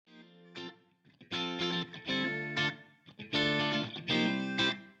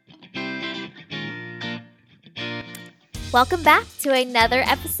Welcome back to another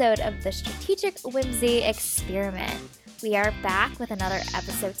episode of the Strategic Whimsy Experiment. We are back with another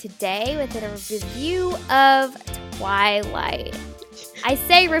episode today with a review of Twilight. I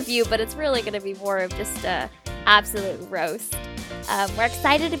say review, but it's really going to be more of just an absolute roast. We're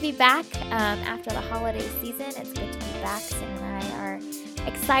excited to be back after the holiday season. It's good to be back. Sam and I are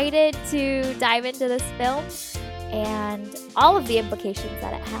excited to dive into this film and all of the implications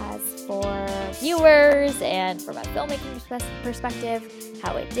that it has for viewers and from a filmmaking perspective,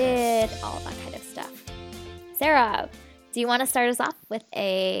 how it did, all of that kind of stuff. Sarah, do you want to start us off with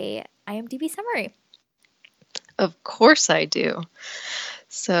a IMDb summary? Of course I do.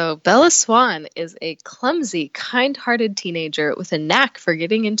 So Bella Swan is a clumsy, kind-hearted teenager with a knack for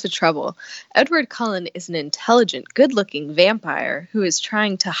getting into trouble. Edward Cullen is an intelligent, good-looking vampire who is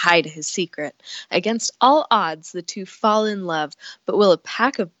trying to hide his secret. Against all odds, the two fall in love, but will a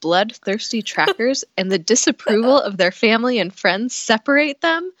pack of bloodthirsty trackers and the disapproval of their family and friends separate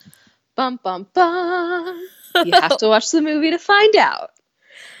them? Bum, bum, bum. You have to watch the movie to find out.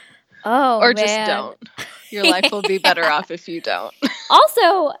 Oh, or man. Just don't. Your life will be better off if you don't.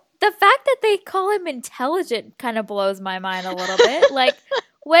 Also, the fact that they call him intelligent kind of blows my mind a little bit. Like,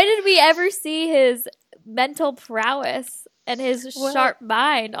 when did we ever see his mental prowess and his sharp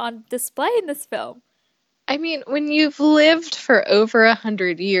mind on display in this film? I mean, when you've lived for over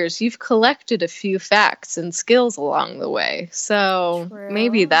 100 years, you've collected a few facts and skills along the way. So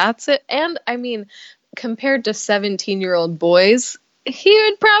maybe that's it. And, I mean, compared to 17-year-old boys, he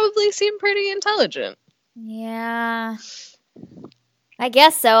would probably seem pretty intelligent. Yeah, I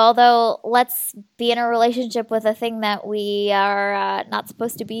guess so. Although, let's be in a relationship with a thing that we are not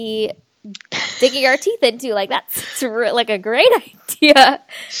supposed to be digging our teeth into. Like, that's like a great idea.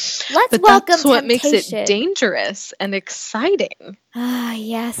 But welcome that's what temptation. Makes it dangerous and exciting. Ah,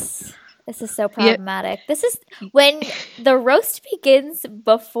 yes. This is so problematic. Yeah. This is when the roast begins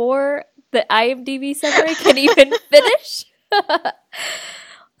before the IMDb summary can even finish.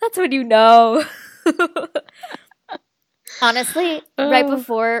 That's when you know. Honestly, right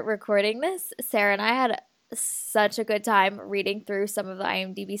before recording this, Sarah and I had such a good time reading through some of the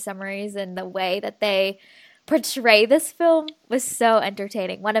IMDb summaries, and the way that they portray this film was so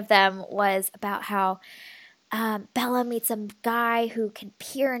entertaining. One of them was about how Bella meets some guy who can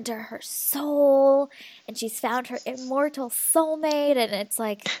peer into her soul, and she's found her immortal soulmate, and it's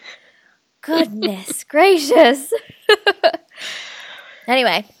like, goodness gracious.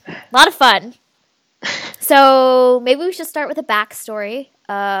 Anyway, a lot of fun. So maybe we should start with a backstory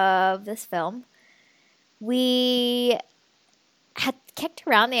of this film. We had kicked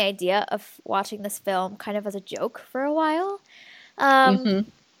around the idea of watching this film kind of as a joke for a while. You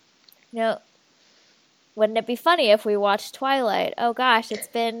know, wouldn't it be funny if we watched Twilight? Oh gosh, it's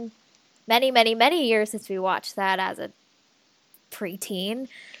been many, many, many years since we watched that as a preteen.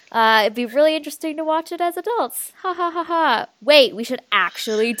 It'd be really interesting to watch it as adults. Ha ha ha ha. Wait, we should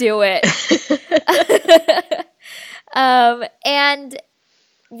actually do it. And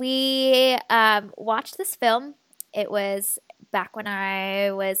we watched this film. It was back when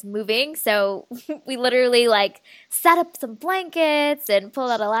I was moving, so we literally like set up some blankets and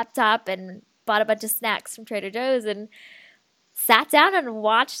pulled out a laptop and bought a bunch of snacks from Trader Joe's and sat down and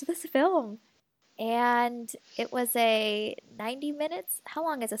watched this film. And it was a 90 minutes. How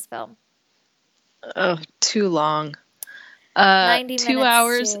long is this film? Oh, too long. 90 2 minutes,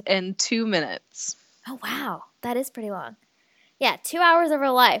 hours and 2 minutes. Oh, wow. That is pretty long. Yeah, 2 hours of her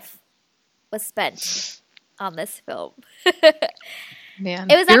life was spent on this film.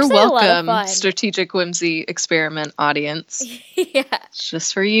 Man, it was you're actually welcome, a lot of fun. Strategic Whimsy Experiment audience. Yeah. It's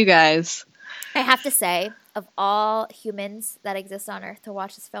just for you guys. I have to say, of all humans that exist on Earth to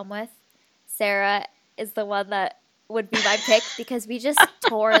watch this film with, Sarah is the one that would be my pick because we just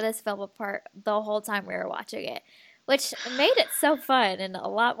tore this film apart the whole time we were watching it, which made it so fun and a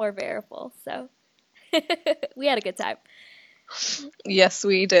lot more bearable. So we had a good time. Yes,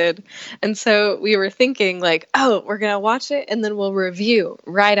 we did. And so we were thinking like, oh, we're going to watch it and then we'll review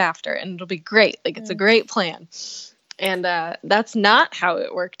right after and it'll be great. Like it's a great plan. And that's not how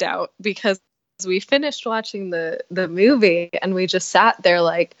it worked out because we finished watching the movie and we just sat there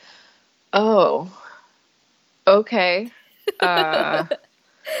like, oh, okay. Yeah.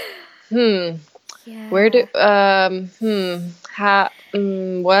 Where do what?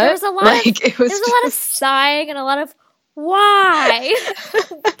 There was a lot of sighing and a lot of why.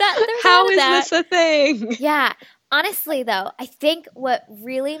 How is this a thing? Yeah. Honestly, though, I think what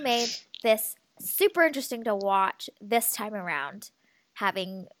really made this super interesting to watch this time around,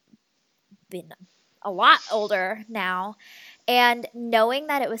 having been a lot older now, and knowing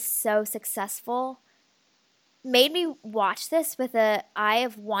that it was so successful, made me watch this with an eye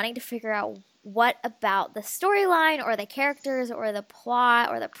of wanting to figure out what about the storyline or the characters or the plot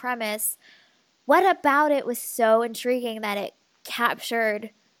or the premise, what about it was so intriguing that it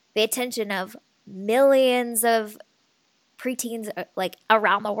captured the attention of millions of preteens like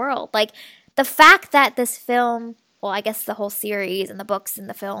around the world. Like the fact that this film, well, I guess the whole series and the books and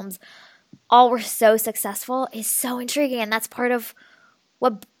the films all were so successful is so intriguing, and that's part of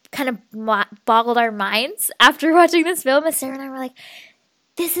what kind of boggled our minds after watching this film. As Sarah and I were like,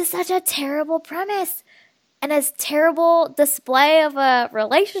 this is such a terrible premise and a terrible display of a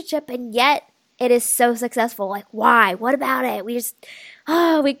relationship, and yet it is so successful. Like, why? What about it? We just,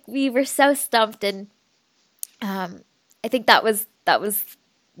 we were so stumped, and I think that was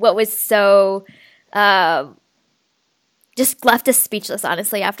what was so just left us speechless,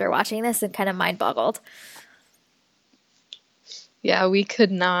 honestly, after watching this, and kind of mind boggled. Yeah, we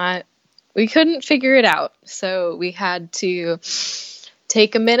couldn't figure it out. So we had to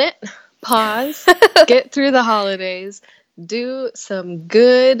take a minute, pause, get through the holidays, do some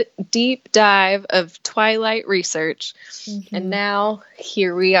good deep dive of Twilight research. Mm-hmm. And now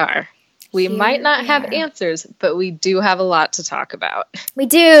here we are. We might not have answers, but we do have a lot to talk about. We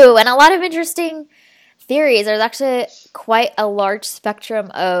do, and a lot of interesting theories. There's actually quite a large spectrum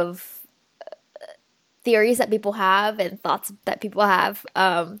of theories that people have and thoughts that people have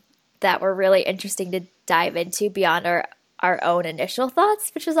that were really interesting to dive into beyond our own initial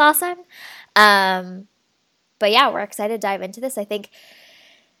thoughts, which was awesome. But yeah, we're excited to dive into this. I think,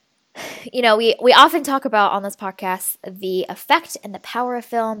 you know, we often talk about on this podcast the effect and the power of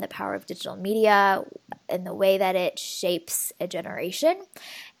film, the power of digital media, and the way that it shapes a generation.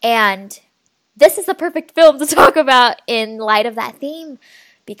 And this is the perfect film to talk about in light of that theme,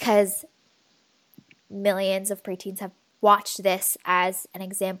 because millions of preteens have watched this as an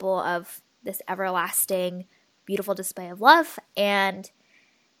example of this everlasting, beautiful display of love. And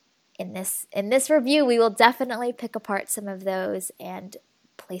in this review, we will definitely pick apart some of those and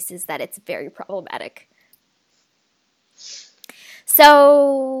places that it's very problematic.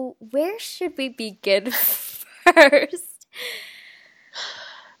 So, where should we begin first?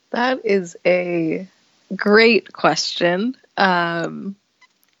 That is a great question. Yeah,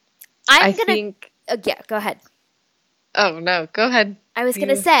 go ahead. Oh, no, go ahead. I was going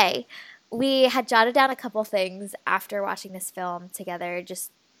to say, we had jotted down a couple things after watching this film together, just,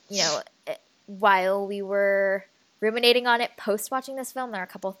 you know, while we were ruminating on it post-watching this film. There are a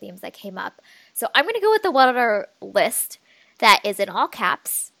couple themes that came up. So I'm going to go with the one on our list that is in all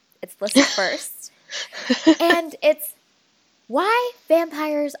caps. It's listed first. And it's why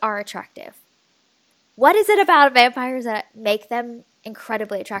vampires are attractive. What is it about vampires that make them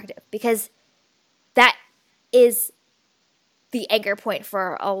incredibly attractive? Because that is the anchor point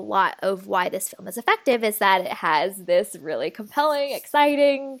for a lot of why this film is effective, is that it has this really compelling,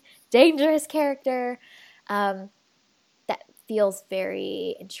 exciting, dangerous character that feels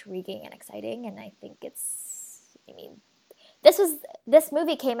very intriguing and exciting. And I think this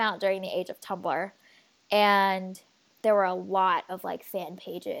movie came out during the age of Tumblr, and there were a lot of like fan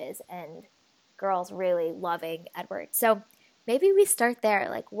pages and girls really loving Edward. So maybe we start there.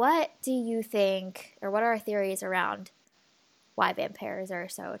 Like, what do you think, or what are our theories around why vampires are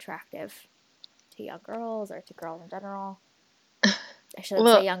so attractive to young girls or to girls in general? I shouldn't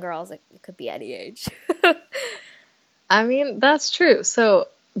say young girls. It could be any age. I mean, that's true. So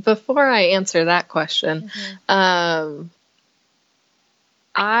before I answer that question,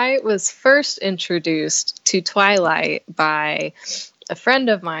 I was first introduced to Twilight by a friend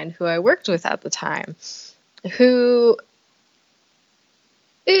of mine who I worked with at the time, who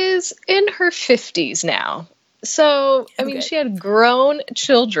is in her 50s now. So, I mean, she had grown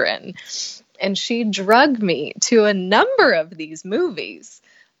children, and she drugged me to a number of these movies.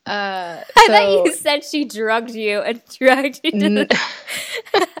 I thought you said she drugged you and dragged you to the...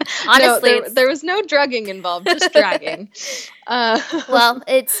 Honestly, no, there was no drugging involved, just dragging. Well,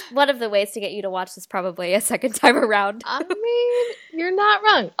 it's one of the ways to get you to watch this probably a second time around. I mean, you're not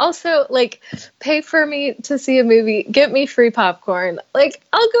wrong. Also, like, pay for me to see a movie, get me free popcorn. Like,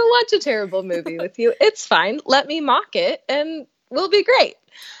 I'll go watch a terrible movie with you. It's fine. Let me mock it, and we'll be great.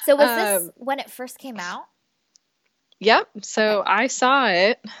 So was this when it first came out? Yep. So I saw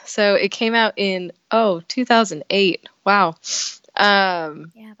it. So it came out in 2008. Wow. Yeah,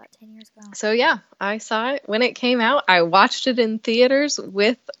 about 10 years ago. So yeah, I saw it when it came out. I watched it in theaters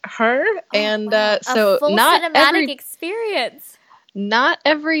with her, and so a full cinematic experience. Not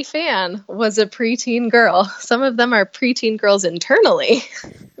every fan was a preteen girl. Some of them are preteen girls internally,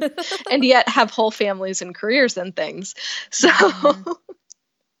 and yet have whole families and careers and things. So,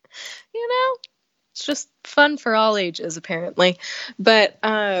 you know, It's just fun for all ages, apparently. But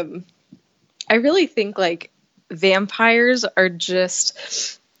I really think like vampires are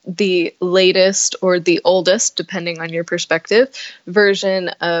just the latest or the oldest, depending on your perspective, version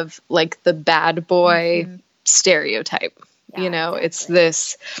of like the bad boy stereotype. Yeah, It's exactly.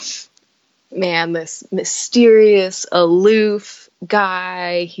 this mysterious, aloof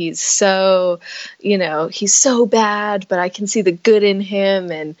guy. He's so bad, but I can see the good in him,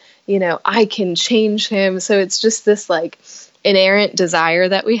 and, I can change him. So it's just this like inerrant desire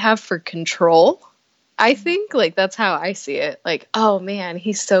that we have for control. I think like that's how I see it. Like, oh man,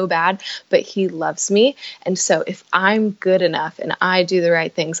 he's so bad, but he loves me. And so if I'm good enough and I do the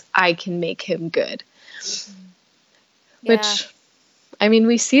right things, I can make him good. Yeah. Which, I mean,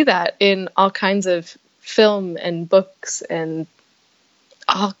 we see that in all kinds of film and books and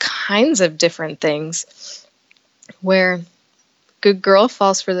all kinds of different things where good girl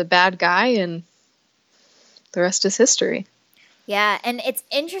falls for the bad guy and the rest is history. Yeah, and it's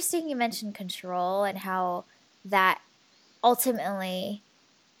interesting you mentioned control and how that ultimately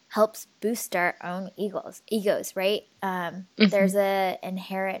helps boost our own egos, right? There's a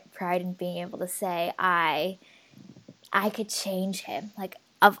inherent pride in being able to say, I could change him. Like,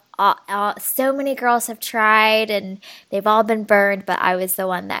 so many girls have tried and they've all been burned, but I was the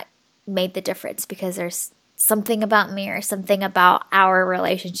one that made the difference because there's something about me or something about our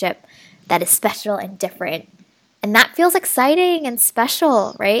relationship that is special and different. And that feels exciting and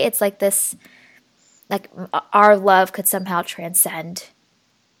special, right? It's like this, like our love could somehow transcend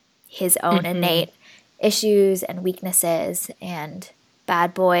his own innate issues and weaknesses and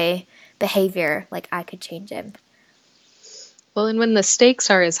bad boy behavior. Like, I could change him. Well, and when the stakes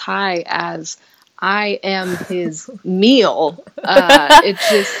are as high as I am his meal,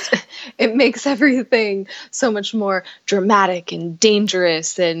 it makes everything so much more dramatic and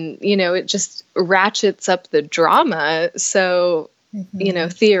dangerous, and it just ratchets up the drama. So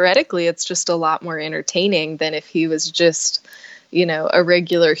theoretically it's just a lot more entertaining than if he was just a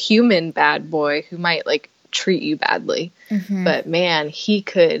regular human bad boy who might like treat you badly. But man, he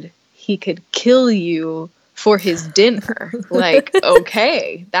could kill you for his dinner. Like,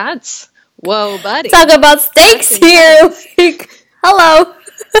 okay, whoa, buddy. Talk about stakes here. Like, hello.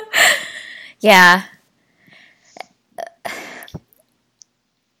 Yeah.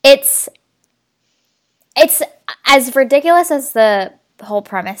 It's as ridiculous as the whole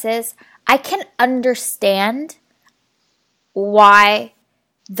premise is. I can understand why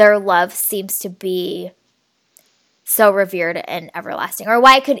their love seems to be so revered and everlasting, or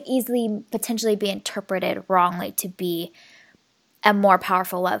why it could easily potentially be interpreted wrongly to be a more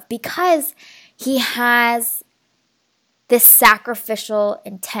powerful love, because he has this sacrificial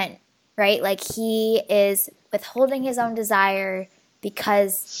intent, right? Like, he is withholding his own desire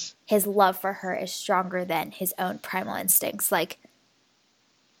because his love for her is stronger than his own primal instincts. Like,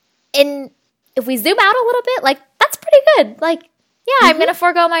 if we zoom out a little bit, like, that's pretty good. Like, yeah, I'm going to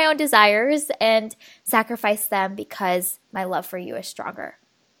forego my own desires and sacrifice them because my love for you is stronger.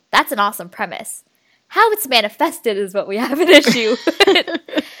 That's an awesome premise. How it's manifested is what we have an issue.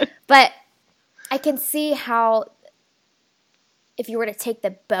 But I can see how, if you were to take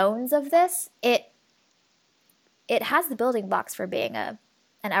the bones of this, it has the building blocks for being an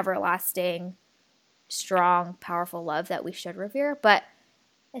everlasting, strong, powerful love that we should revere. But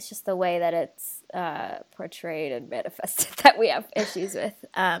it's just the way that it's portrayed and manifested that we have issues with.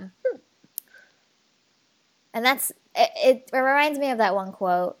 And that's it reminds me of that one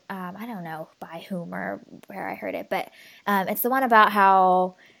quote. I don't know by whom or where I heard it, but it's the one about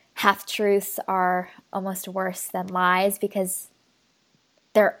how half-truths are almost worse than lies because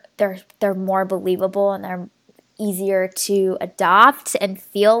they're more believable and they're easier to adopt and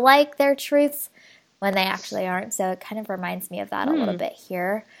feel like they're truths when they actually aren't. So it kind of reminds me of that a little bit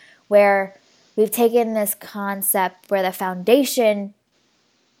here, where we've taken this concept where the foundation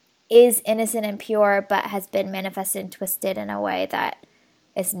is innocent and pure, but has been manifested and twisted in a way that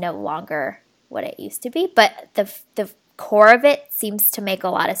is no longer what it used to be. But the core of it seems to make a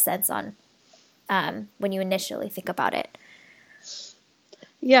lot of sense on when you initially think about it.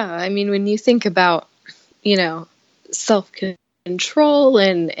 Yeah, I mean, when you think about, self-control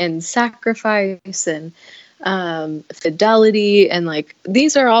and sacrifice and fidelity, and like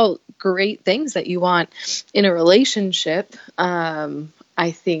these are all great things that you want in a relationship.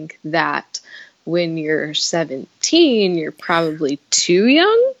 I think that when you're 17, you're probably too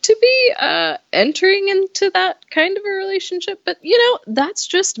young to be entering into that kind of a relationship. But, that's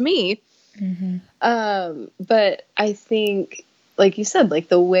just me. But I think, like you said, like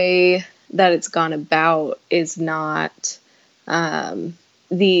the way that it's gone about is not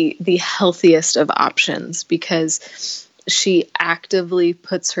the healthiest of options, because she actively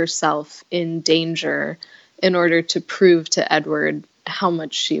puts herself in danger in order to prove to Edward how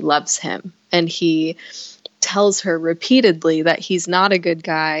much she loves him. And he tells her repeatedly that he's not a good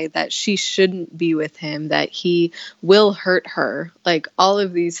guy, that she shouldn't be with him, that he will hurt her, like all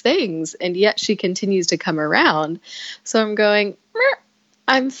of these things. And yet she continues to come around. So I'm going,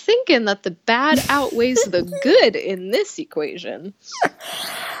 I'm thinking that the bad outweighs the good in this equation.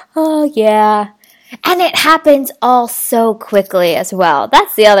 Oh, yeah. And it happens all so quickly as well.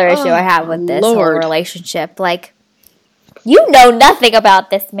 That's the other issue I have with this whole relationship. Like, you know nothing about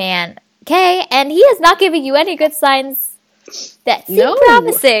this man, okay? And he is not giving you any good signs that seem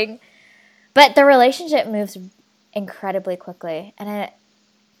promising. But the relationship moves incredibly quickly. And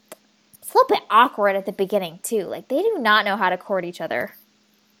it's a little bit awkward at the beginning, too. Like, they do not know how to court each other.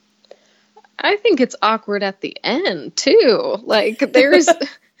 I think it's awkward at the end, too. Like, there's...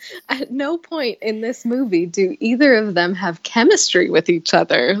 At no point in this movie do either of them have chemistry with each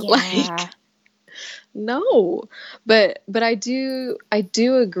other. Yeah. Like, no. But I do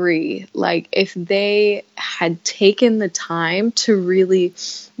agree. Like, if they had taken the time to really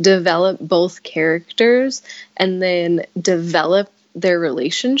develop both characters and then develop their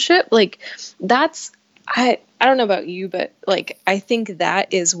relationship, like, that's, I don't know about you, but like, I think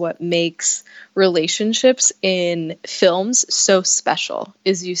that is what makes relationships in films so special,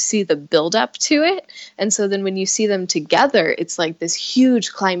 is you see the build up to it. And so then when you see them together, it's like this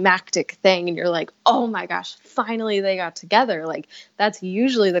huge climactic thing. And you're like, oh my gosh, finally they got together. Like, that's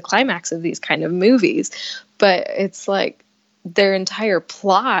usually the climax of these kind of movies. But it's like their entire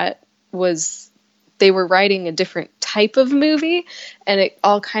plot was, they were writing a different type of movie, and it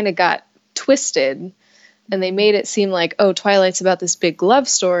all kind of got twisted. And they made it seem like, oh, Twilight's about this big love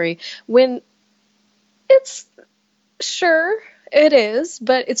story, when it's, sure, it is,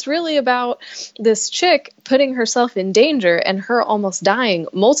 but it's really about this chick putting herself in danger and her almost dying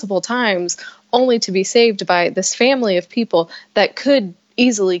multiple times, only to be saved by this family of people that could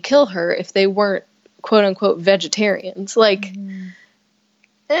easily kill her if they weren't, quote unquote, vegetarians. Like,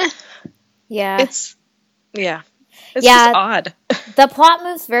 yeah. It's just odd. The plot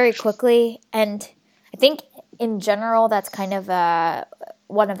moves very quickly, and I think in general that's kind of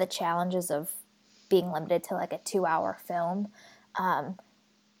one of the challenges of being limited to like a 2-hour film.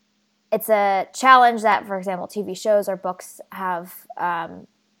 It's a challenge that, for example, TV shows or books have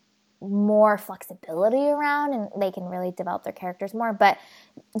more flexibility around, and they can really develop their characters more. But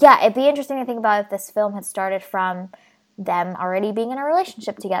yeah, it'd be interesting to think about if this film had started from them already being in a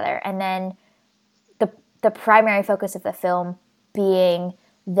relationship together, and then the primary focus of the film being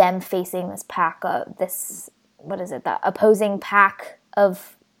them facing this pack of the opposing pack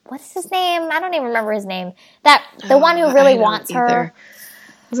of, what's his name? I don't even remember his name. The one who really wants her.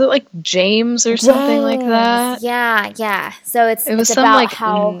 Was it like James or something like that? Yeah. So it was some about like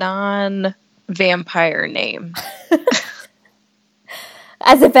how non-vampire name.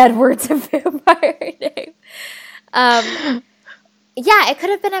 As if Edward's a vampire name. Yeah, it could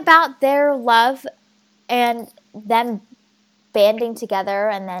have been about their love and them banding together,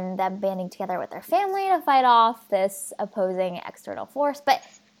 and then them banding together with their family to fight off this opposing external force. But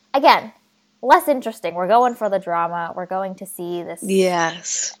again, less interesting. We're going for the drama. We're going to see this.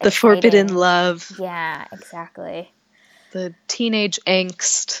 Yes, the forbidden love. Yeah, exactly. The teenage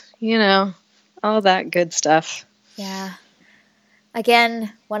angst, all that good stuff. Yeah.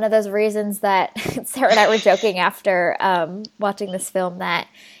 Again, one of those reasons that Sarah and I were joking after watching this film, that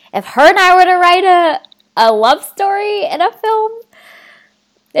if her and I were to write a love story in a film,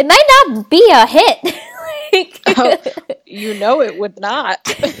 it might not be a hit. It would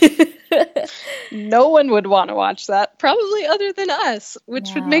not. No one would want to watch that, probably other than us,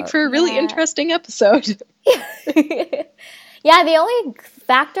 which would make for a really interesting episode. Yeah, the only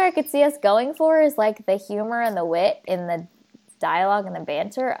factor I could see us going for is like the humor and the wit in the dialogue and the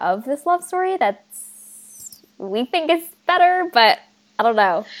banter of this love story. We think is better, but I don't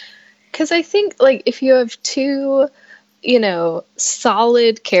know. Because I think, like, if you have two,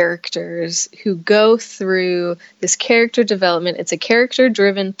 solid characters who go through this character development, it's a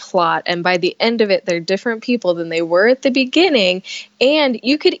character-driven plot, and by the end of it, they're different people than they were at the beginning, and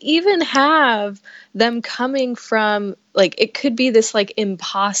you could even have them coming from, like, it could be this, like,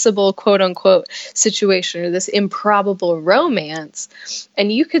 impossible, quote-unquote, situation, or this improbable romance, and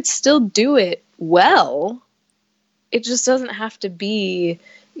you could still do it well. It just doesn't have to be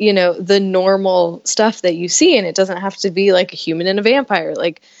the normal stuff that you see, and it doesn't have to be like a human and a vampire.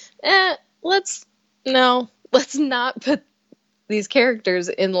 Like, let's not put these characters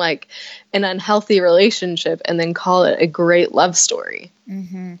in like an unhealthy relationship and then call it a great love story.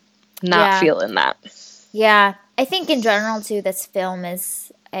 Mm-hmm. Not feeling that. Yeah. I think in general, too, this film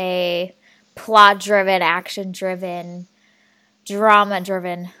is a plot-driven, action-driven,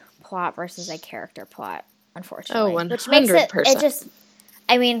 drama-driven plot versus a character plot, unfortunately. 100%. Which makes it just,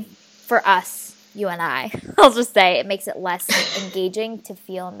 I mean, for us, you and I, I'll just say it makes it less engaging to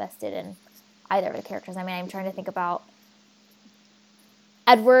feel invested in either of the characters. I mean, I'm trying to think about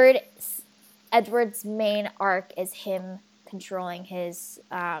Edward's main arc is him controlling his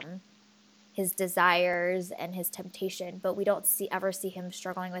desires and his temptation, but we don't ever see him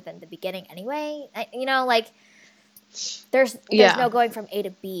struggling with it in the beginning anyway. There's no going from A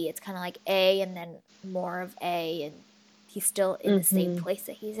to B. It's kind of like A and then more of A, and he's still in the same place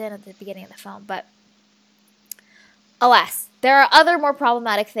that he's in at the beginning of the film. But alas, there are other more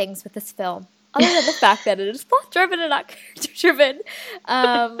problematic things with this film, other than the fact that it is plot-driven and not character-driven.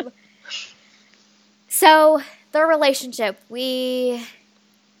 So, their relationship, we've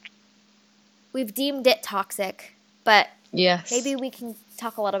deemed it toxic, but maybe we can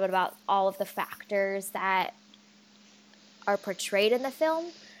talk a little bit about all of the factors that are portrayed in the film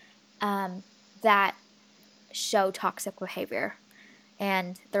that show toxic behavior,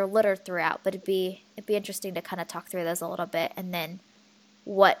 and they're littered throughout. But it'd be interesting to kind of talk through those a little bit, and then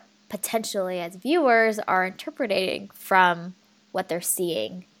what potentially as viewers are interpreting from what they're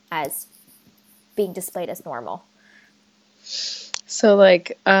seeing as being displayed as normal. So,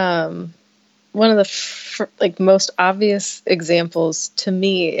 like, one of the most obvious examples to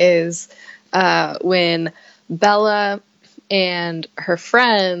me is when Bella and her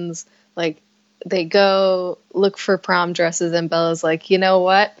friends, like, they go look for prom dresses, and Bella's like, you know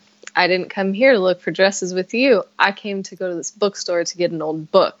what? I didn't come here to look for dresses with you. I came to go to this bookstore to get an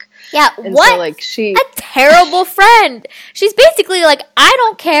old book. Yeah, and what? So, like, a terrible friend. She's basically like, I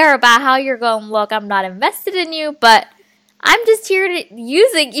don't care about how you're going to look. I'm not invested in you, but I'm just here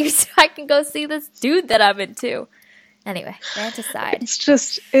using you so I can go see this dude that I'm into. Anyway, rant aside. It's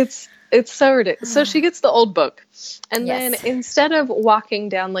just, it's so ridiculous. So she gets the old book. And then instead of walking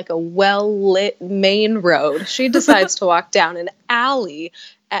down like a well-lit main road, she decides to walk down an alley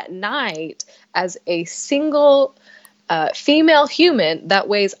at night as a single female human that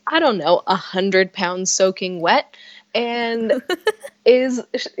weighs, I don't know, 100 pounds soaking wet. And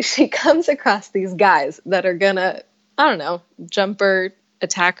she comes across these guys that are gonna, I don't know, jump her,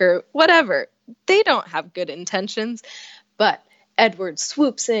 attack her, whatever. They don't have good intentions, but Edward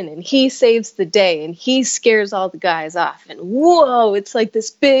swoops in and he saves the day and he scares all the guys off. And whoa, it's like this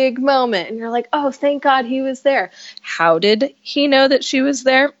big moment. And you're like, oh, thank God he was there. How did he know that she was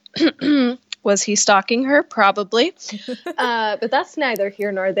there? Was he stalking her? Probably. But that's neither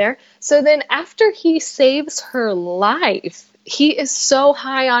here nor there. So then after he saves her life, he is so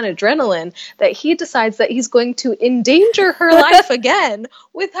high on adrenaline that he decides that he's going to endanger her life again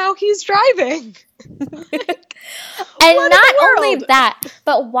with how he's driving. And not only that,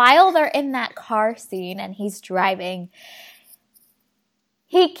 but while they're in that car scene and he's driving,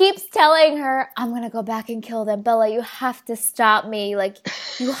 he keeps telling her, I'm going to go back and kill them. Bella, you have to stop me. Like,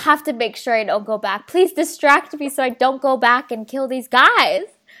 you have to make sure I don't go back. Please distract me so I don't go back and kill these guys.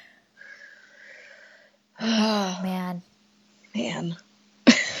 Oh, man.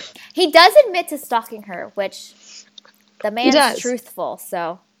 He does admit to stalking her, which the man's truthful,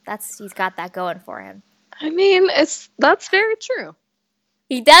 so he's got that going for him. I mean, that's very true.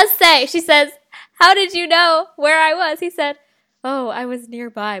 He does say, she says, how did you know where I was? He said, oh, I was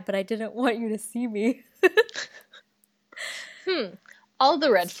nearby, but I didn't want you to see me. All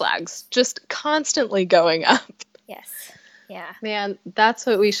the red flags just constantly going up. Yes. Yeah. Man, that's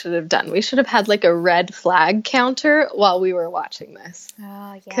what we should have done. We should have had like a red flag counter while we were watching this.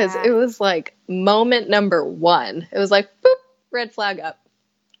 Oh, yeah. Because it was like moment number 1. It was like, boop, red flag up.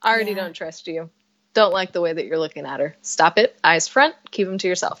 Already don't trust you. Don't like the way that you're looking at her. Stop it. Eyes front. Keep them to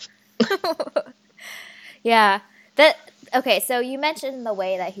yourself. Yeah. Okay, so you mentioned the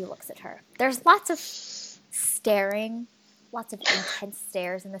way that he looks at her. There's lots of staring, lots of intense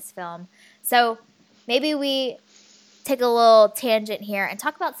stares in this film. So maybe we take a little tangent here and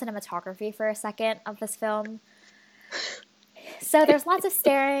talk about cinematography for a second of this film. So there's lots of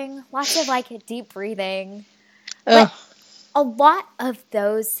staring, lots of like deep breathing. But a lot of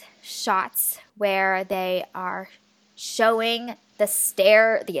those shots where they are showing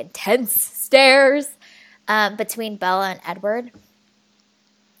the intense stares between Bella and Edward,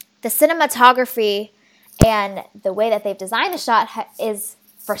 the cinematography and the way that they've designed the shot is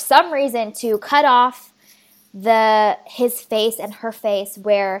for some reason to cut off his face and her face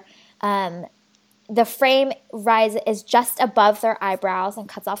where the frame is just above their eyebrows and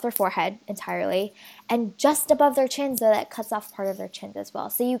cuts off their forehead entirely, and just above their chin, so that cuts off part of their chin as well.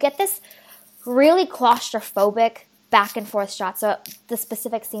 So you get this really claustrophobic back and forth shot. So the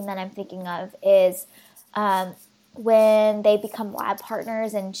specific scene that I'm thinking of is when they become lab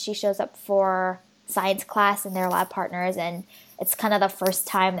partners, and she shows up for science class and they're lab partners, and it's kind of the first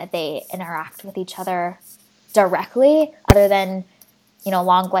time that they interact with each other directly, other than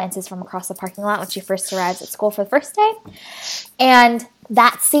long glances from across the parking lot when she first arrives at school for the first day. And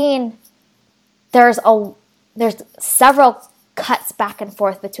that scene, there's several cuts back and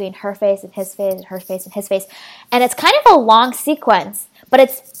forth between her face and his face and her face and his face. And it's kind of a long sequence, but it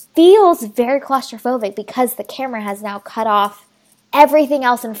feels very claustrophobic because the camera has now cut off everything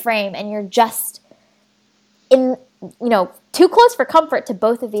else in frame, and you're just in, too close for comfort to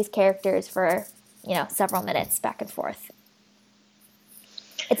both of these characters for, several minutes back and forth.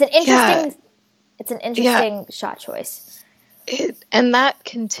 It's an interesting shot choice. And that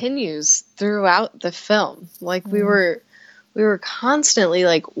continues throughout the film. Like we were constantly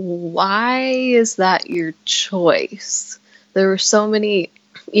like, why is that your choice? There were so many,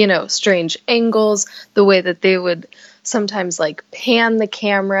 strange angles, the way that they would sometimes like pan the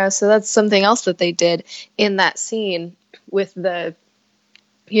camera. So that's something else that they did in that scene with the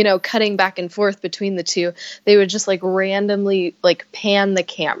cutting back and forth between the two. They would just like randomly like pan the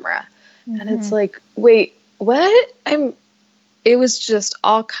camera. Mm-hmm. And it's like, wait, what? It was just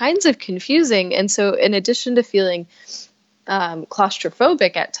all kinds of confusing. And so in addition to feeling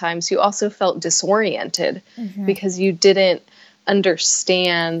claustrophobic at times, you also felt disoriented because you didn't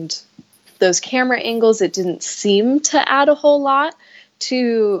understand those camera angles. It didn't seem to add a whole lot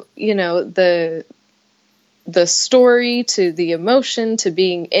to, the story, to the emotion, to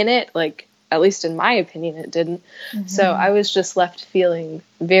being in it. Like, at least in my opinion, it didn't. Mm-hmm. So I was just left feeling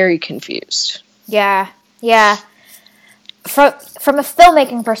very confused. Yeah. From a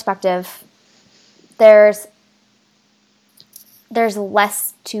filmmaking perspective, there's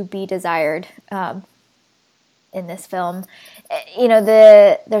less to be desired in this film.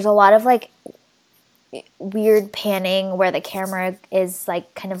 There's a lot of like weird panning where the camera is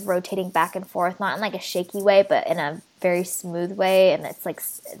like kind of rotating back and forth, not in like a shaky way, but in a very smooth way, and it's like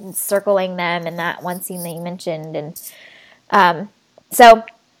circling them in that one scene that you mentioned. And so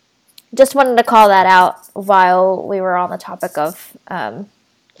just wanted to call that out while we were on the topic of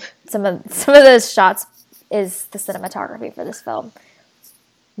some of those shots. Is the cinematography for this film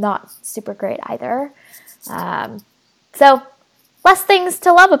not super great either. So less things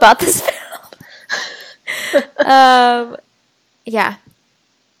to love about this film. Yeah.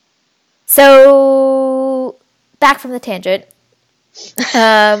 So back from the tangent,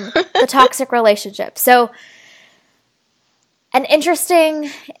 the toxic relationship. So an interesting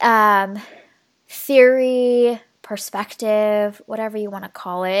theory, perspective, whatever you want to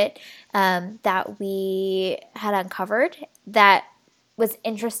call it, that we had uncovered that was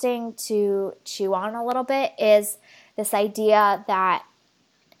interesting to chew on a little bit is this idea that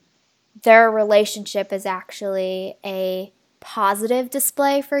their relationship is actually a positive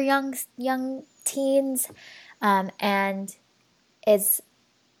display for young teens, and is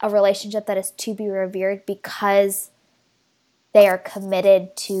a relationship that is to be revered because they are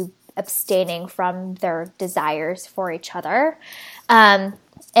committed to abstaining from their desires for each other.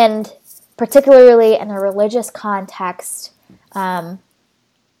 And particularly in a religious context,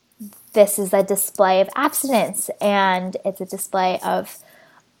 this is a display of abstinence, and it's a display of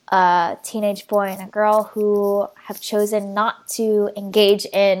a teenage boy and a girl who have chosen not to engage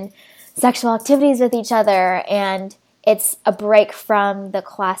in sexual activities with each other. And it's a break from the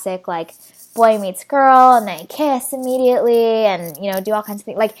classic, like, boy meets girl and they kiss immediately and, do all kinds of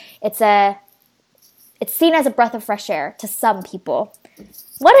things. Like, it's seen as a breath of fresh air to some people.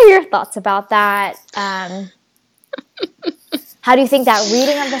 What are your thoughts about that? How do you think that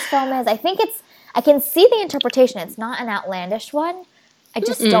reading of this film is? I can see the interpretation. It's not an outlandish one. I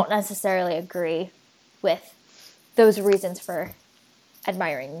just don't necessarily agree with those reasons for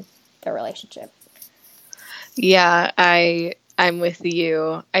admiring the relationship. Yeah, I'm with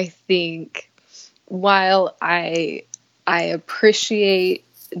you. I think while I appreciate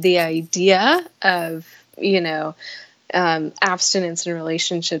the idea of, abstinence in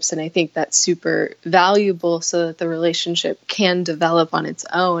relationships, and I think that's super valuable so that the relationship can develop on its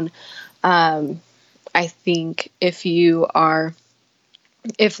own. I think if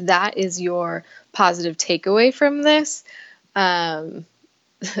that is your positive takeaway from this, that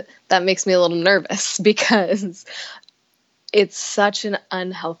makes me a little nervous because it's such an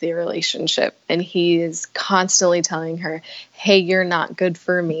unhealthy relationship. And he is constantly telling her, hey, you're not good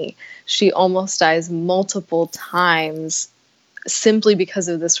for me. She almost dies multiple times simply because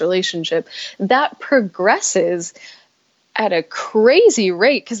of this relationship that progresses at a crazy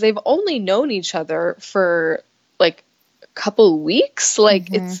rate because they've only known each other for like a couple weeks. Like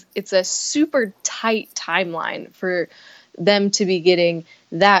it's a super tight timeline for them to be getting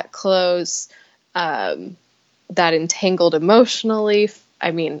that close, that entangled emotionally.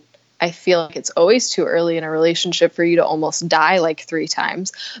 I mean, I feel like it's always too early in a relationship for you to almost die like 3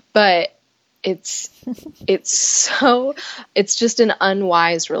 times, but it's just an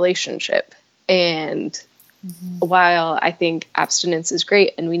unwise relationship. And while I think abstinence is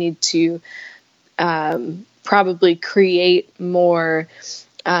great and we need to probably create more,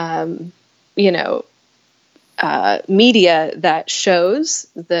 media that shows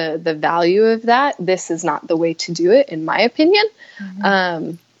the value of that, this is not the way to do it, in my opinion.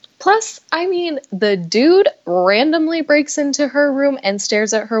 Plus, I mean, the dude randomly breaks into her room and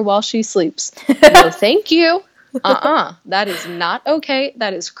stares at her while she sleeps. No, thank you. That is not okay.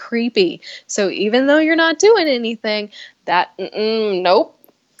 That is creepy. So even though you're not doing anything, nope.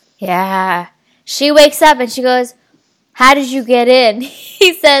 Yeah. She wakes up and she goes, how did you get in?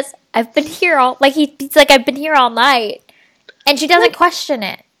 He says, I've been here he's like, I've been here all night. And she doesn't question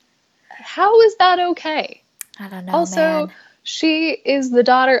it. How is that okay? I don't know, also, man. She is the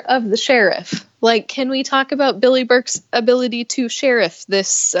daughter of the sheriff. Like, can we talk about Billy Burke's ability to sheriff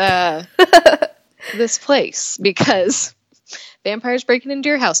this this place? Because vampires breaking into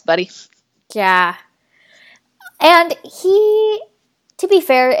your house, buddy. Yeah. And he, to be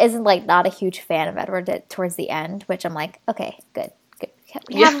fair, isn't like not a huge fan of Edward towards the end, which I'm like, okay, good.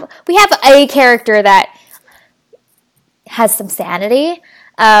 We have a character that has some sanity.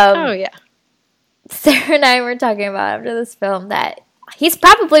 Oh yeah. Sarah and I were talking about after this film that he's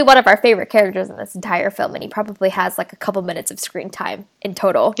probably one of our favorite characters in this entire film, and he probably has like a couple minutes of screen time in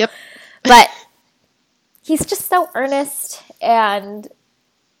total. Yep. But he's just so earnest and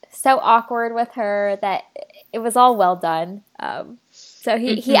so awkward with her that it was all well done. So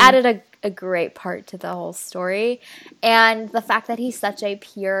he added a great part to the whole story. And the fact that he's such a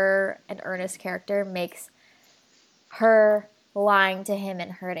pure and earnest character makes her lying to him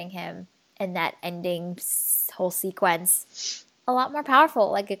and hurting him and that ending whole sequence a lot more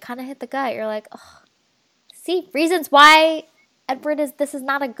powerful. Like, it kind of hit the gut. You're like, oh, see, reasons why this is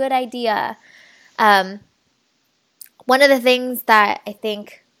not a good idea. One of the things that I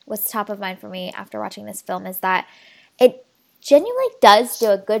think was top of mind for me after watching this film is that it genuinely does do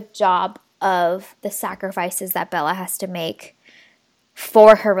a good job of the sacrifices that Bella has to make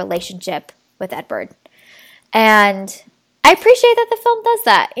for her relationship with Edward. And I appreciate that the film does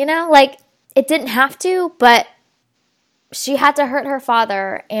that, like, it didn't have to, but she had to hurt her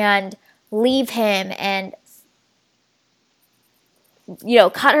father and leave him and,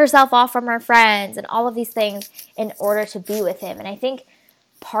 cut herself off from her friends and all of these things in order to be with him. And I think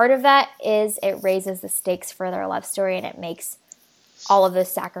part of that is it raises the stakes for their love story, and it makes all of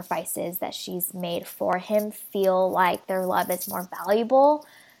those sacrifices that she's made for him feel like their love is more valuable.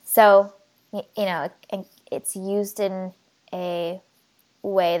 So, it's used in a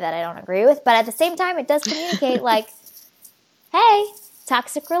way that I don't agree with, but at the same time, it does communicate like, hey,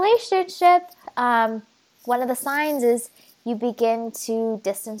 toxic relationship. One of the signs is you begin to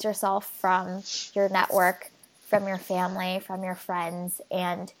distance yourself from your network, from your family, from your friends,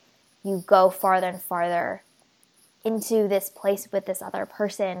 and you go farther and farther into this place with this other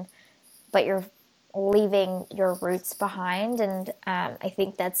person, but you're leaving your roots behind. And I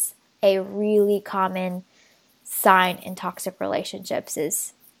think that's a really common sign in toxic relationships,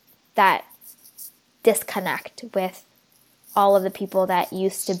 is that disconnect with all of the people that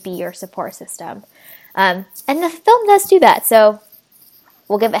used to be your support system. And the film does do that, so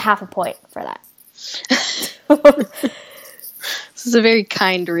we'll give it half a point for that. This is a very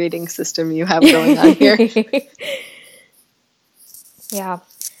kind rating system you have going on here. Yeah.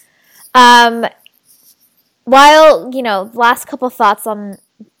 While, last couple thoughts on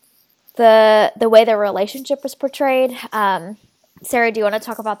the way the relationship was portrayed. Sarah, do you want to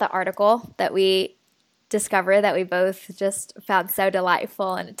talk about the article that we discovered that we both just found so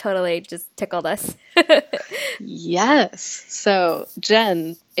delightful and it totally just tickled us? Yes. So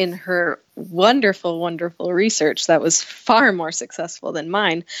Jen, in her wonderful, wonderful research that was far more successful than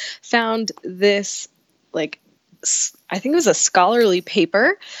mine, found this, I think it was a scholarly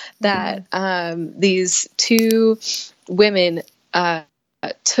paper that these 2 women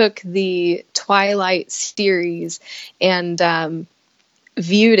took the Twilight series and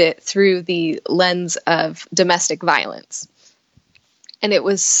viewed it through the lens of domestic violence. And there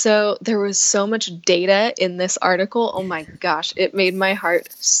was so much data in this article. Oh my gosh, it made my heart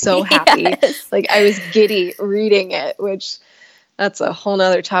so happy. Yes. Like I was giddy reading it, which that's a whole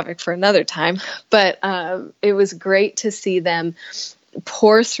nother topic for another time. But it was great to see them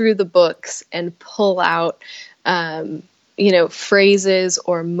pour through the books and pull out phrases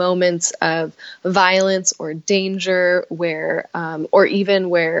or moments of violence or danger where, or even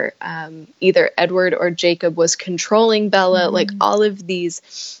where either Edward or Jacob was controlling Bella, like all of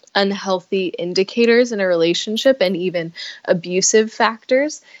these unhealthy indicators in a relationship and even abusive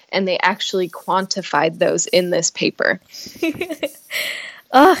factors. And they actually quantified those in this paper.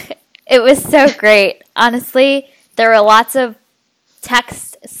 Oh, it was so great. Honestly, there were lots of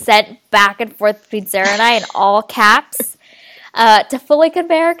text sent back and forth between Sarah and I in all caps. To fully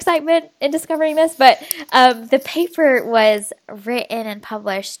convey our excitement in discovering this. But the paper was written and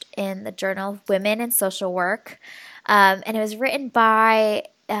published in the Journal of Women in Social Work. And it was written by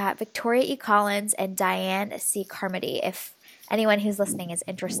Victoria E. Collins and Diane C. Carmody, if anyone who's listening is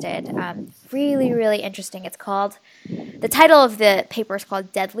interested. Really, really interesting. The title of the paper is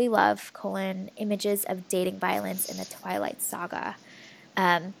called Deadly Love, Images of Dating Violence in the Twilight Saga.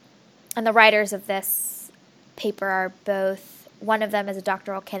 And the writers of this paper are both, one of them is a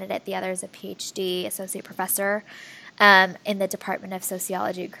doctoral candidate, the other is a PhD associate professor in the Department of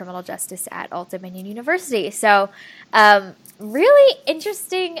Sociology and Criminal Justice at Old Dominion University. So really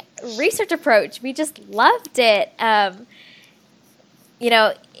interesting research approach. We just loved it. In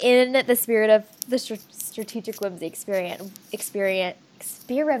the spirit of the Strategic Whimsy Experiment,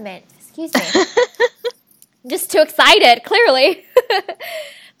 excuse me. I'm just too excited, clearly.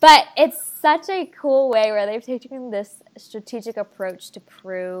 But it's such a cool way where they've taken this strategic approach to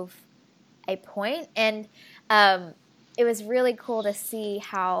prove a point. And it was really cool to see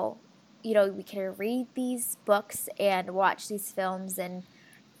how, we can read these books and watch these films and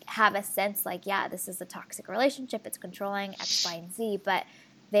have a sense like, yeah, this is a toxic relationship. It's controlling X, Y, and Z. But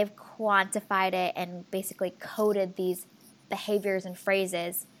they've quantified it and basically coded these behaviors and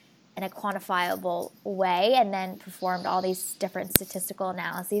phrases in a quantifiable way and then performed all these different statistical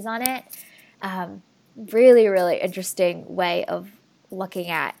analyses on it. Really, really interesting way of looking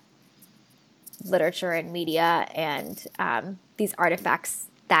at literature and media and these artifacts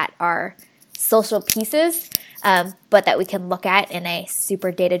that are social pieces, but that we can look at in a super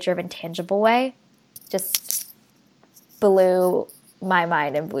data-driven, tangible way. Just blew my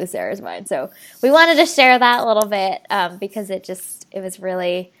mind and blew Sarah's mind. So we wanted to share that a little bit because it was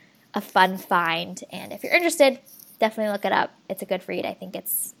really a fun find. And if you're interested, definitely look it up. It's a good read. I think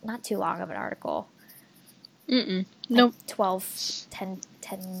it's not too long of an article. Nope. 10,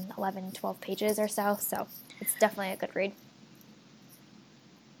 11, 12 pages or so. So it's definitely a good read.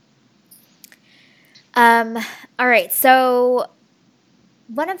 All right. So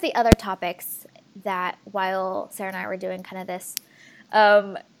one of the other topics that while Sarah and I were doing kind of this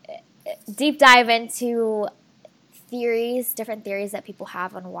deep dive into different theories that people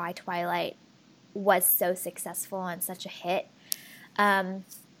have on why Twilight was so successful and such a hit. One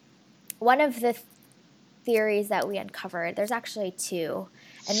of the theories that we uncovered, there's actually two,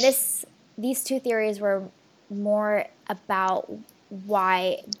 and these two theories were more about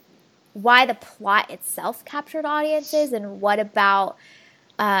why the plot itself captured audiences, and what are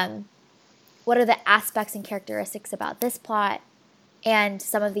the aspects and characteristics about this plot and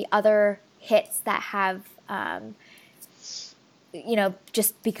some of the other hits that have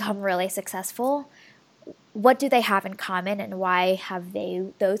just become really successful. What do they have in common, and why have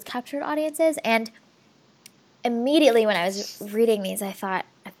those captured audiences? And immediately when I was reading these, I thought,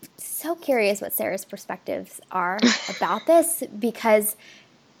 I'm so curious what Sarah's perspectives are about this, because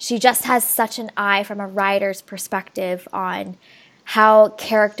she just has such an eye from a writer's perspective on how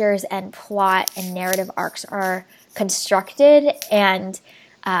characters and plot and narrative arcs are constructed, and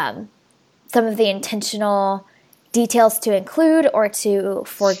some of the intentional details to include or to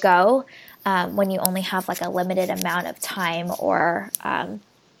forego when you only have like a limited amount of time or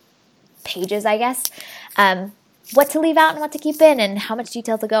pages, I guess. What to leave out and what to keep in, and how much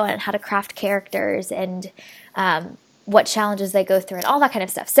detail to go in, and how to craft characters, and what challenges they go through, and all that kind of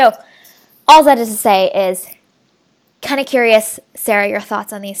stuff. So all that is to say is, kind of curious, Sarah, your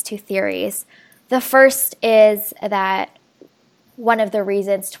thoughts on these two theories. The first is that one of the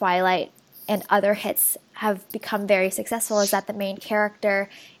reasons Twilight and other hits have become very successful is that the main character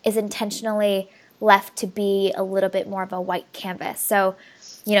is intentionally left to be a little bit more of a white canvas. So,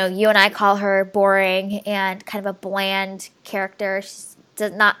 you and I call her boring and kind of a bland character. She's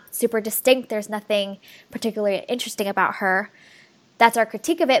not super distinct. There's nothing particularly interesting about her. That's our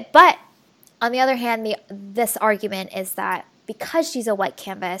critique of it. But on the other hand, this argument is that because she's a white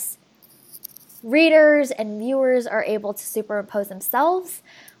canvas, readers and viewers are able to superimpose themselves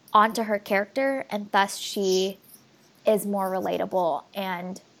onto her character, and thus she is more relatable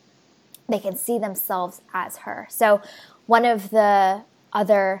and they can see themselves as her. So one of the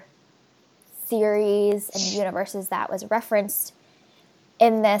other theories and universes that was referenced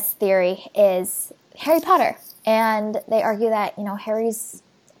in this theory is Harry Potter. And they argue that, Harry's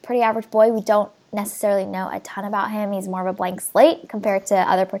a pretty average boy. We don't necessarily know a ton about him. He's more of a blank slate compared to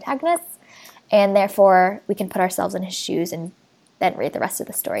other protagonists. And therefore, we can put ourselves in his shoes and then read the rest of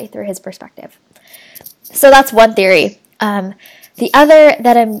the story through his perspective. So that's one theory. The other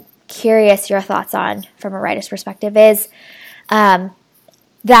that I'm curious your thoughts on from a writer's perspective is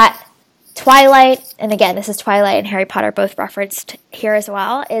that Twilight, and again, this is Twilight and Harry Potter both referenced here as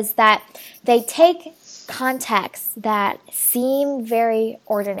well, is that they take contexts that seem very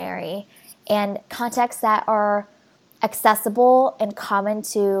ordinary and contexts that are accessible and common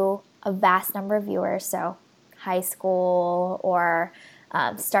to a vast number of viewers, so high school or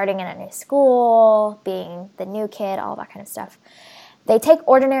starting in a new school, being the new kid, all that kind of stuff. They take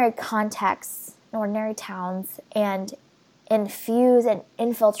ordinary contexts, ordinary towns, and infuse and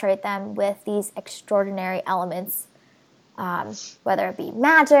infiltrate them with these extraordinary elements, whether it be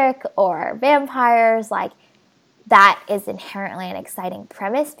magic or vampires. Like, that is inherently an exciting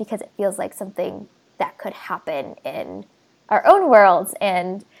premise because it feels like something that could happen in our own worlds,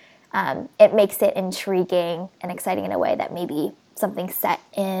 and it makes it intriguing and exciting in a way that maybe something set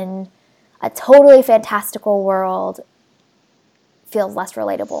in a totally fantastical world feels less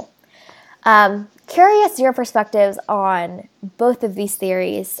relatable. Curious your perspectives on both of these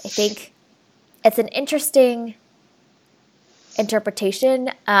theories. I think it's an interesting interpretation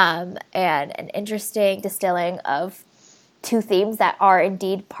and an interesting distilling of two themes that are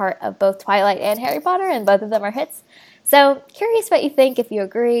indeed part of both Twilight and Harry Potter, and both of them are hits. So curious what you think, if you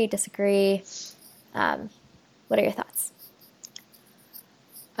agree, disagree. What are your thoughts?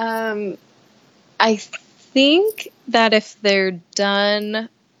 I think that if they're done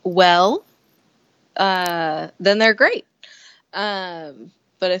well, then they're great. But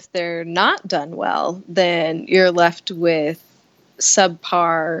if they're not done well, then you're left with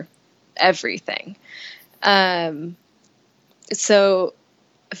subpar everything. So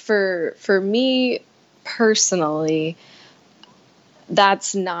for me personally,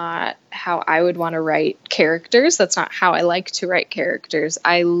 that's not how I would want to write characters. That's not how I like to write characters.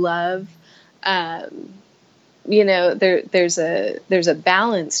 I love, there's a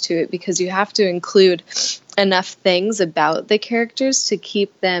balance to it because you have to include enough things about the characters to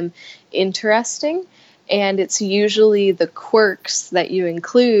keep them interesting. And it's usually the quirks that you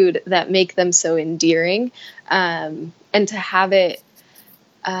include that make them so endearing. And to have it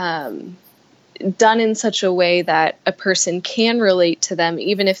done in such a way that a person can relate to them,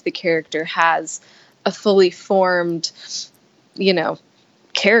 even if the character has a fully formed,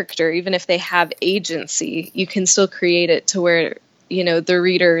 character, even if they have agency, you can still create it to where, the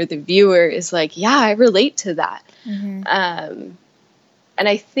reader, the viewer is like, yeah, I relate to that. Mm-hmm. And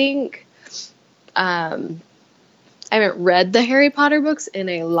I think, I haven't read the Harry Potter books in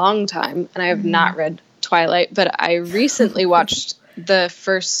a long time, and I have not read Twilight, but I recently watched the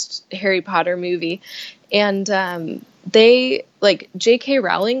first Harry Potter movie, and J.K.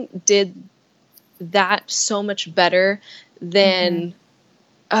 Rowling did that so much better than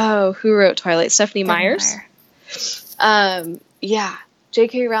who wrote Twilight? Stephanie Myers. Yeah,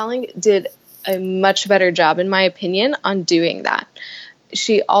 J.K. Rowling did a much better job, in my opinion, on doing that.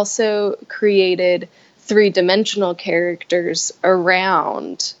 She also created three-dimensional characters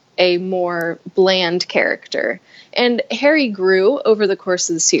around a more bland character. And Harry grew over the course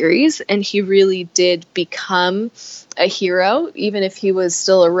of the series, and he really did become a hero, even if he was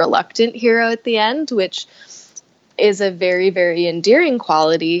still a reluctant hero at the end, which is a very, very endearing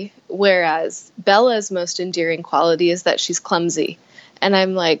quality, whereas Bella's most endearing quality is that she's clumsy. And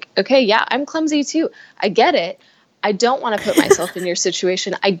I'm like, okay, yeah, I'm clumsy too. I get it. I don't want to put myself in your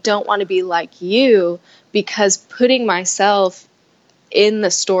situation. I don't want to be like you, because putting myself in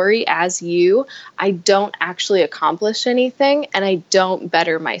the story as you, I don't actually accomplish anything, and I don't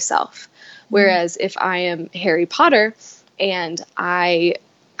better myself. Whereas if I am Harry Potter and I'm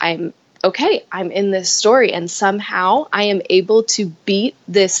okay, I'm in this story, and somehow I am able to beat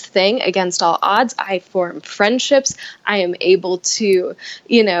this thing against all odds. I form friendships. I am able to,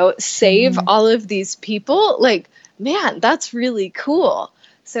 save all of these people. Like, man, that's really cool.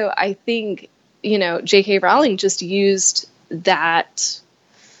 So I think, J.K. Rowling just used that,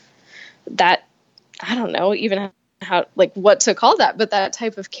 I don't know even how, what to call that, but that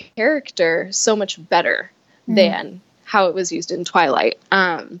type of character so much better than how it was used in Twilight.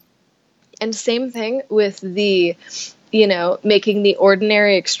 And same thing with the, making the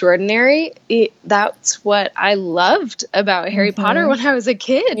ordinary extraordinary. That's what I loved about Harry Potter when I was a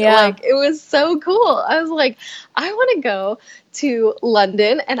kid. Yeah. Like, it was so cool. I was like, I want to go to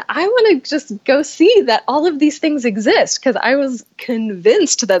London and I want to just go see that all of these things exist, because I was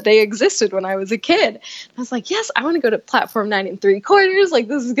convinced that they existed when I was a kid. I was like, yes, I want to go to platform 9 3/4. Like,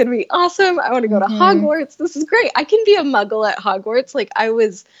 this is going to be awesome. I want to go to Hogwarts. This is great. I can be a muggle at Hogwarts. Like, I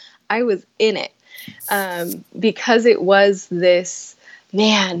was in it, because it was this,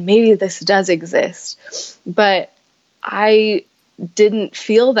 man, maybe this does exist. But I didn't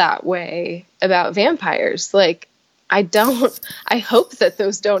feel that way about vampires. Like, I hope that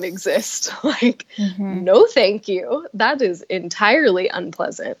those don't exist. Like, no, thank you. That is entirely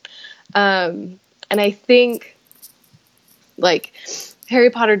unpleasant. And I think, like, Harry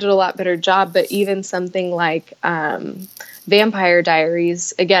Potter did a lot better job, but even something like Vampire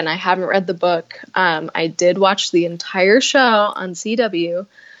Diaries, again, I haven't read the book. I did watch the entire show on CW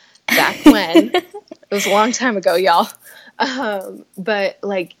back when. It was a long time ago, y'all. But,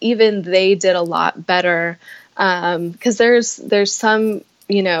 like, even they did a lot better, because there's some,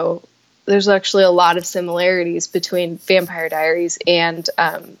 there's actually a lot of similarities between Vampire Diaries and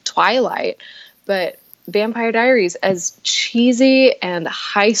Twilight. But Vampire Diaries, as cheesy and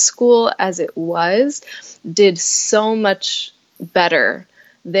high school as it was, did so much better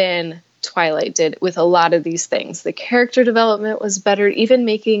than Twilight did with a lot of these things. The character development was better, even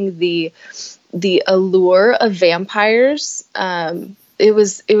making the allure of vampires. It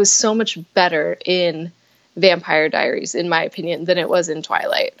was so much better in Vampire Diaries, in my opinion, than it was in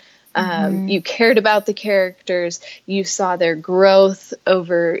Twilight. You cared about the characters. You saw their growth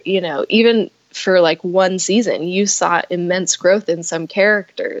over, even for like one season, you saw immense growth in some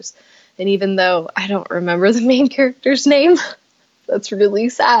characters. And even though I don't remember the main character's name, that's really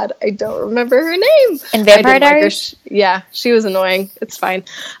sad. I don't remember her name. In Vampire Diaries? Yeah, she was annoying. It's fine.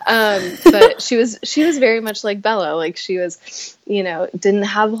 But she was very much like Bella. Like, she was, didn't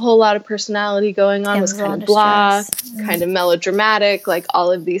have a whole lot of personality going on, was kind of blah, kind of melodramatic, like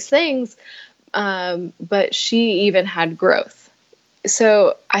all of these things. But she even had growth.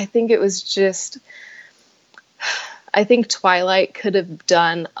 So I think it was just, I think Twilight could have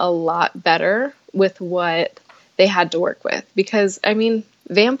done a lot better with what they had to work with, because, I mean,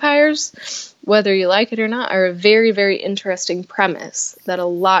 vampires, whether you like it or not, are a very, very interesting premise that a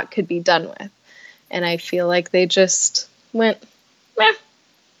lot could be done with. And I feel like they just went,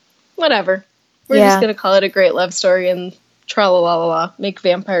 whatever. We're just going to call it a great love story and tra-la-la-la-la, make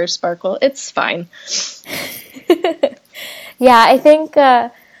vampires sparkle. It's fine. Yeah, I think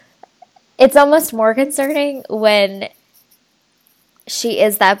it's almost more concerning when she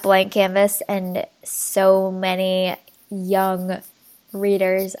is that blank canvas and so many young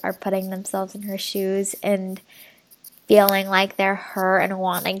readers are putting themselves in her shoes and feeling like they're her and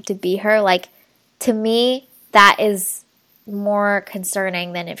wanting to be her. Like, to me, that is more